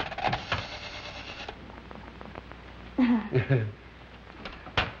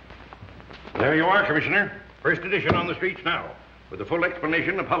 There you are, Commissioner. First edition on the streets now, with a full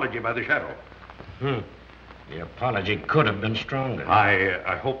explanation apology by the Shadow. The apology could have been stronger.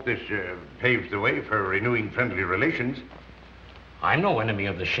 I hope this paves the way for renewing friendly relations. I'm no enemy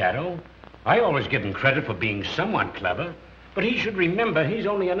of the Shadow. I always give him credit for being somewhat clever, but he should remember he's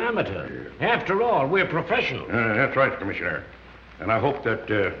only an amateur. After all, we're professionals. That's right, Commissioner. And I hope that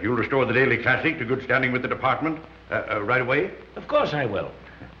you'll restore the Daily Classic to good standing with the department right away. Of course I will.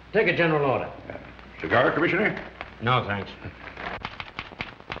 Take a general order. Cigar, Commissioner? No, thanks.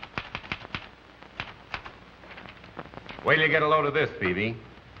 Wait till you get a load of this, Phoebe.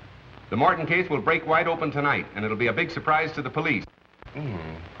 The Morton case will break wide open tonight, and it'll be a big surprise to the police.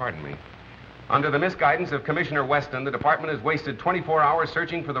 Pardon me. Under the misguidance of Commissioner Weston, the department has wasted 24 hours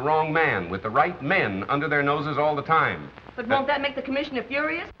searching for the wrong man, with the right men under their noses all the time. But won't that make the commissioner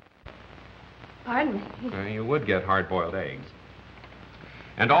furious? Pardon me. You would get hard-boiled eggs.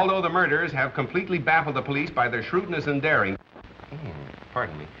 And although the murderers have completely baffled the police by their shrewdness and daring,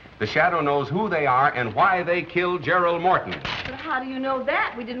 pardon me, the Shadow knows who they are and why they killed Gerald Morton. But how do you know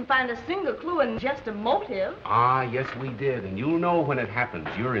that? We didn't find a single clue and just a motive. Ah, yes, we did. And you'll know when it happens.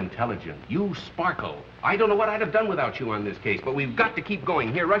 You're intelligent. You sparkle. I don't know what I'd have done without you on this case, but we've got to keep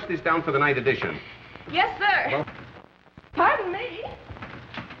going. Here, rush this down for the night edition. Yes, sir. Well, pardon me.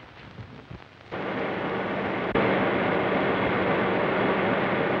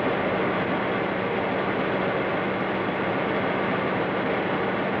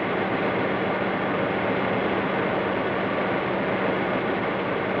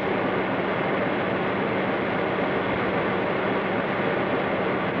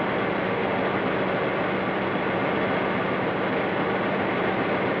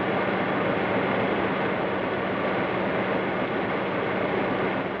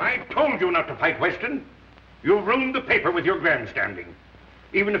 You not to fight Weston. You've ruined the paper with your grandstanding.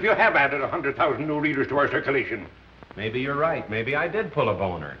 Even if you have added 100,000 new readers to our circulation. Maybe you're right. Maybe I did pull a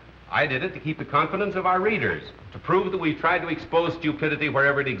boner. I did it to keep the confidence of our readers, to prove that we've tried to expose stupidity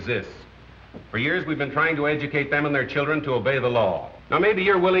wherever it exists. For years, we've been trying to educate them and their children to obey the law. Now, maybe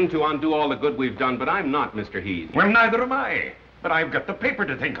you're willing to undo all the good we've done, but I'm not, Mr. Heath. Well, neither am I. But I've got the paper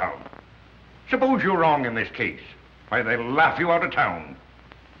to think of. Suppose you're wrong in this case. Why, they'll laugh you out of town.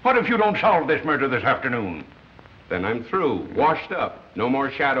 What if you don't solve this murder this afternoon? Then I'm through, washed up. No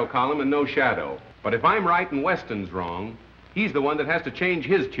more Shadow column and no Shadow. But if I'm right and Weston's wrong, he's the one that has to change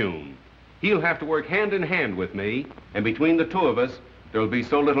his tune. He'll have to work hand in hand with me, and between the two of us, there'll be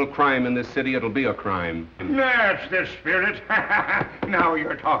so little crime in this city, it'll be a crime. That's the spirit. Now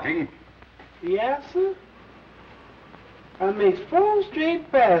you're talking. Yes, sir. I makes 4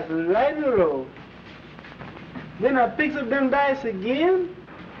 straight passes right in a row. Then I picks up them dice again,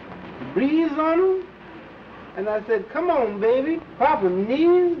 breathes on them, and I said, come on, baby, Papa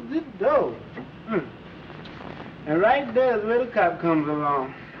needs the dough. And right there, the little cop comes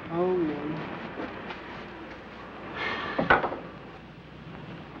along. Oh, man.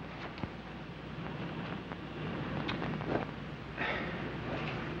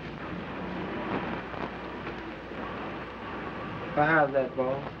 Well, how's that,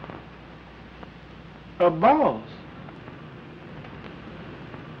 boss? A boss?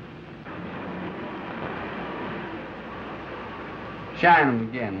 Shine 'em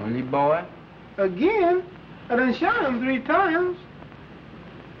again, will you, boy? Again? I done shot him 3 times.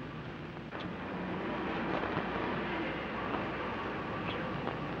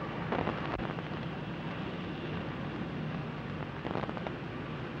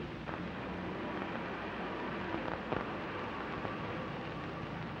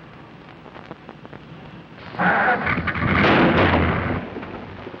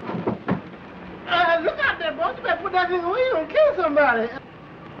 Look out there, boss. You better put that thing away. You don't kill somebody.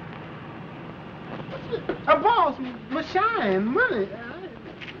 A boss, my shine, money.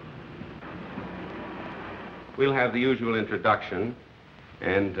 We'll have the usual introduction,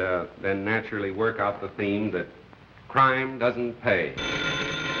 and then naturally work out the theme that crime doesn't pay.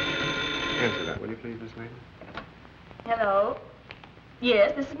 Answer that, will you please, Miss Lane? Hello?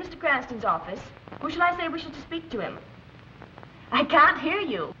 Yes, this is Mr. Cranston's office. Who shall I say wishes to speak to him? I can't hear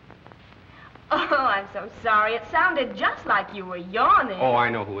you. Oh, I'm so sorry. It sounded just like you were yawning. Oh, I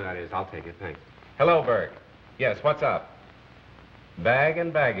know who that is. I'll take it, thanks. Hello, Burke. Yes, what's up? Bag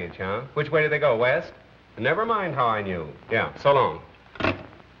and baggage, huh? Which way do they go, west? Never mind how I knew. Yeah, so long.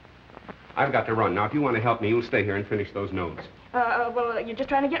 I've got to run. Now, if you want to help me, you'll stay here and finish those notes. Well, you're just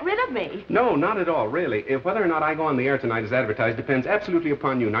trying to get rid of me. No, not at all, really. If whether or not I go on the air tonight as advertised depends absolutely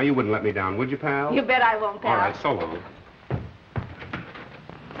upon you. Now, you wouldn't let me down, would you, pal? You bet I won't, pal. All right, so long.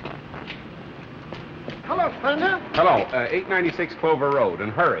 Hello, Splendor. Hello, 896 Clover Road,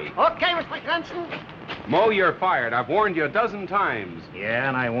 and hurry. Okay, Mr. Cranston. Mo, you're fired. I've warned you a dozen times. Yeah,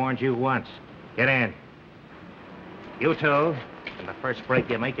 and I warned you once. Get in. You two, in the first break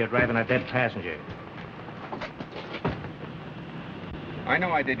you make, you're driving a dead passenger. I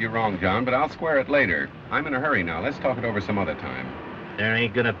know I did you wrong, John, but I'll square it later. I'm in a hurry now. Let's talk it over some other time. There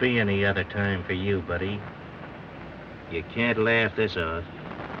ain't gonna be any other time for you, buddy. You can't laugh this off.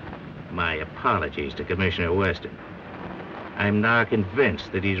 My apologies to Commissioner Weston. I'm now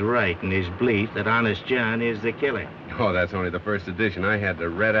convinced that he's right in his belief that Honest John is the killer. Oh, that's only the first edition. I had to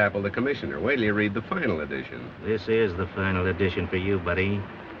red apple the commissioner. Wait till you read the final edition. This is the final edition for you, buddy.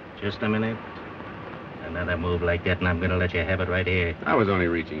 Just a minute. Another move like that, and I'm gonna let you have it right here. I was only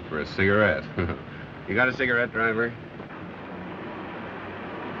reaching for a cigarette. You got a cigarette, driver?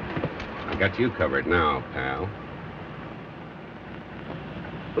 I got you covered now, pal.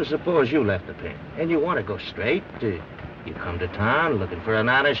 Well, suppose you left the pen, and you want to go straight. You come to town looking for an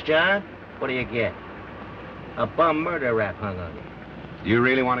honest job. What do you get? A bum murder rap hung on you. Do you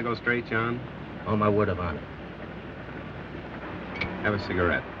really want to go straight, John? On my word of honor. Have a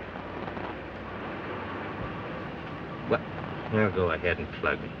cigarette. Well, now go ahead and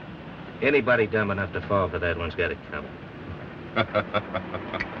plug me. Anybody dumb enough to fall for that one's got it coming.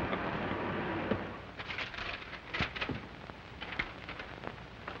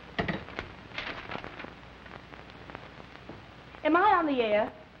 Am I on the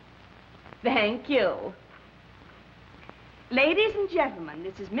air? Thank you. Ladies and gentlemen,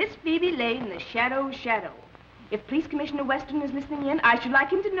 this is Miss Phoebe Lane, the Shadow. If Police Commissioner Weston is listening in, I should like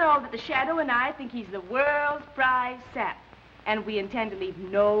him to know that the Shadow and I think he's the world's prize sap, and we intend to leave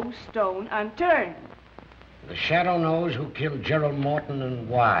no stone unturned. The Shadow knows who killed Gerald Morton and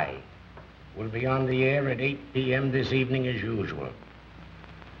why. We'll be on the air at 8 p.m. this evening as usual.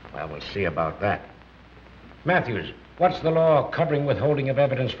 Well, we'll see about that. Matthews, what's the law covering withholding of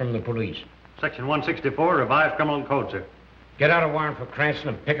evidence from the police? Section 164, Revised Criminal Code, sir. Get out a warrant for Cranston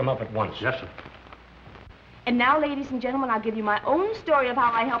and pick him up at once. Yes, sir. And now, ladies and gentlemen, I'll give you my own story of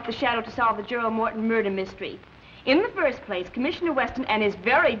how I helped the Shadow to solve the Gerald Morton murder mystery. In the first place, Commissioner Weston and his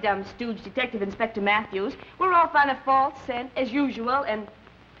very dumb stooge, Detective Inspector Matthews, were off on a false scent, as usual, and...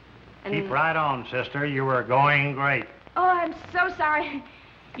 Keep right on, sister. You were going great. Oh, I'm so sorry.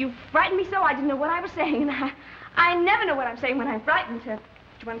 You frightened me so I didn't know what I was saying, and I never know what I'm saying when I'm frightened. Do you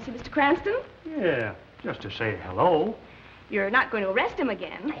want to see Mr. Cranston? Yeah, just to say hello. You're not going to arrest him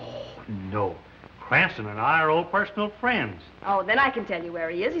again. Oh, no. Cranston and I are old personal friends. Oh, then I can tell you where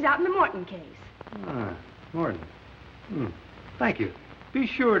he is. He's out in the Morton case. Ah, Morton. Thank you. Be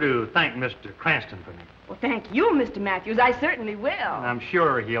sure to thank Mr. Cranston for me. Well, thank you, Mr. Matthews. I certainly will. And I'm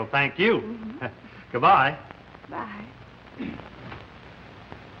sure he'll thank you. Goodbye. Bye.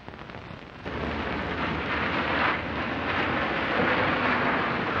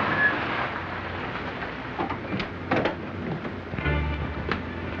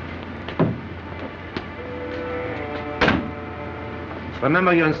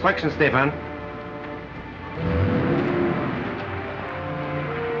 Remember your instructions, Stefan.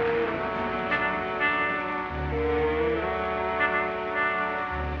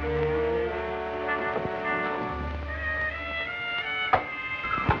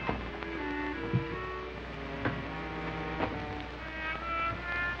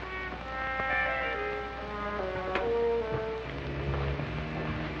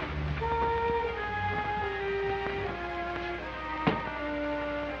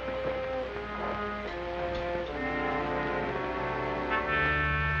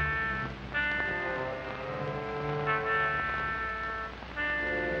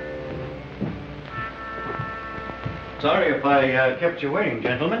 Sorry if I kept you waiting,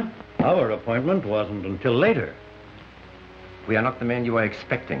 gentlemen. Our appointment wasn't until later. We are not the men you are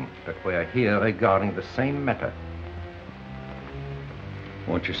expecting, but we are here regarding the same matter.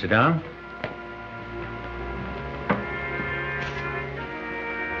 Won't you sit down?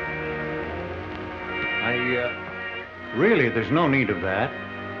 Really, there's no need of that.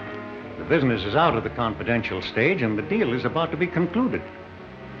 The business is out of the confidential stage, and the deal is about to be concluded.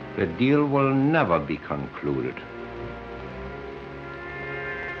 The deal will never be concluded.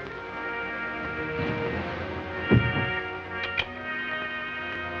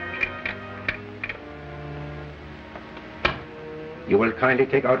 You will kindly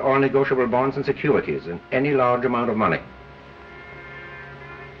take out all negotiable bonds and securities and any large amount of money.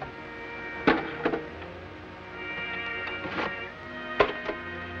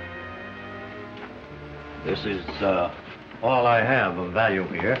 This is all I have of value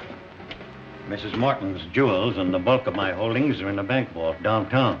here. Mrs. Morton's jewels and the bulk of my holdings are in a bank vault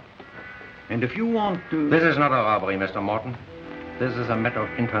downtown. And if you want to... This is not a robbery, Mr. Morton. This is a matter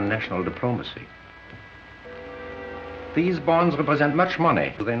of international diplomacy. These bonds represent much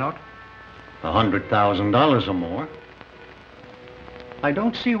money, do they not? $100,000 or more. I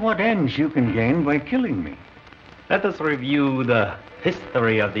don't see what ends you can gain by killing me. Let us review the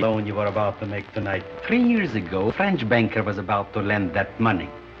history of the loan you were about to make tonight. 3 years ago, a French banker was about to lend that money.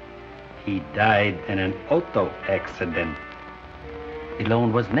 He died in an auto accident. The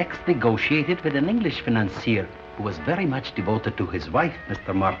loan was next negotiated with an English financier who was very much devoted to his wife,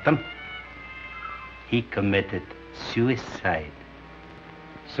 Mr. Morton. He committed suicide.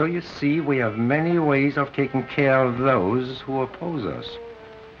 So you see, we have many ways of taking care of those who oppose us.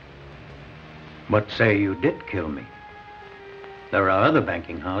 But say you did kill me. There are other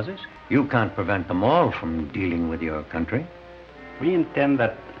banking houses. You can't prevent them all from dealing with your country. We intend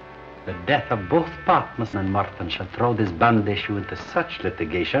that the death of both Patmos and Morton shall throw this bond issue into such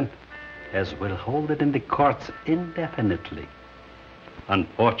litigation as will hold it in the courts indefinitely.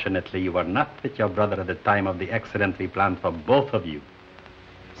 Unfortunately, you were not with your brother at the time of the accident we planned for both of you.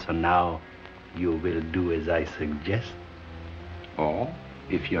 So now you will do as I suggest. Or,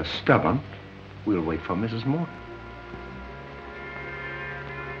 if you're stubborn, we'll wait for Mrs. Morton.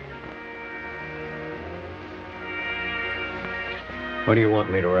 What do you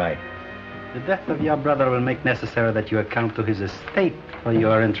want me to write? The death of your brother will make necessary that you account to his estate for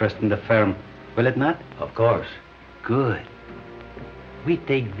your interest in the firm, will it not? Of course. Good. We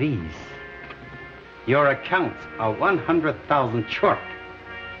take these. Your accounts are 100,000 short.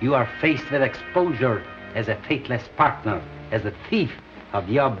 You are faced with exposure as a faithless partner, as a thief of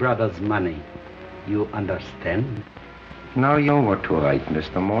your brother's money. You understand? Now you know what to write,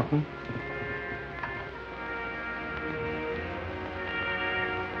 Mr. Morton.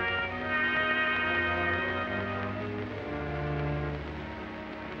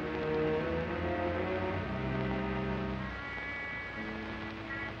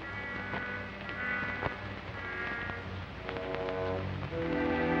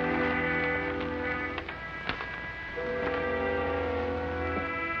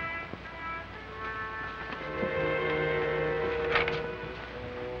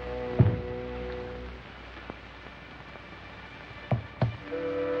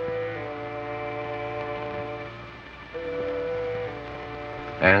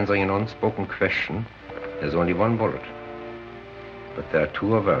 Answering an unspoken question, there's only one bullet. But there are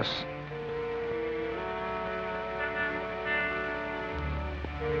two of us.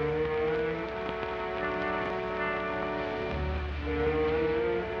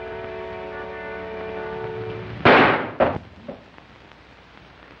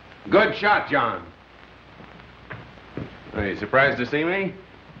 Good shot, John. Are you surprised to see me?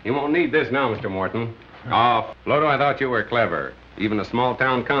 You won't need this now, Mr. Morton. Oh, Floto, I thought you were clever. Even a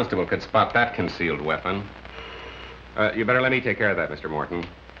small-town constable could spot that concealed weapon. You better let me take care of that, Mr. Morton.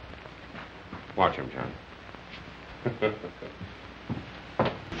 Watch him, John.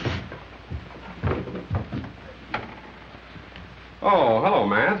 Oh, hello,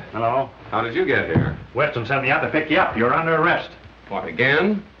 Matt. Hello. How did you get here? Weston sent me out to pick you up. You're under arrest. What,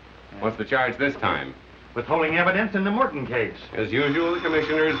 again? What's the charge this time? Withholding evidence in the Morton case. As usual, the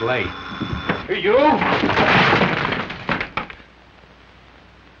commissioner's late. You!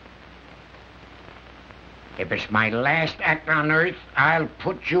 If it's my last act on Earth, I'll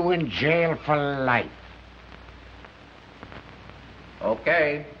put you in jail for life.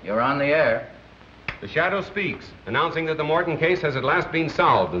 Okay, you're on the air. The Shadow speaks, announcing that the Morton case has at last been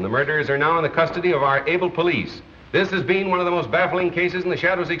solved and the murderers are now in the custody of our able police. This has been one of the most baffling cases in the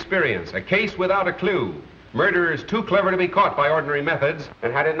Shadow's experience, a case without a clue. Murderers too clever to be caught by ordinary methods,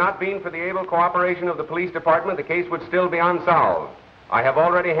 and had it not been for the able cooperation of the police department, the case would still be unsolved. I have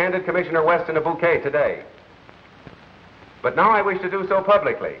already handed Commissioner Weston a bouquet today. But now I wish to do so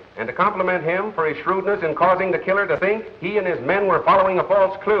publicly, and to compliment him for his shrewdness in causing the killer to think he and his men were following a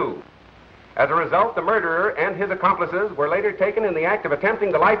false clue. As a result, the murderer and his accomplices were later taken in the act of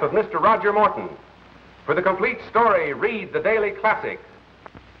attempting the life of Mr. Roger Morton. For the complete story, read the Daily Classic.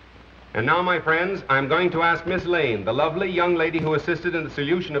 And now, my friends, I'm going to ask Miss Lane, the lovely young lady who assisted in the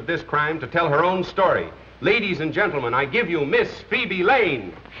solution of this crime, to tell her own story. Ladies and gentlemen, I give you Miss Phoebe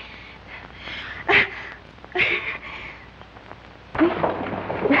Lane.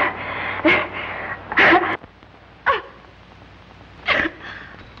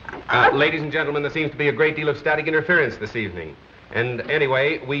 Ladies and gentlemen, there seems to be a great deal of static interference this evening. And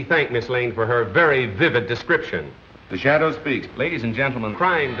anyway, we thank Miss Lane for her very vivid description. The Shadow speaks. Ladies and gentlemen,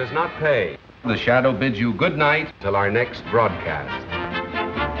 crime does not pay. The Shadow bids you good night till our next broadcast.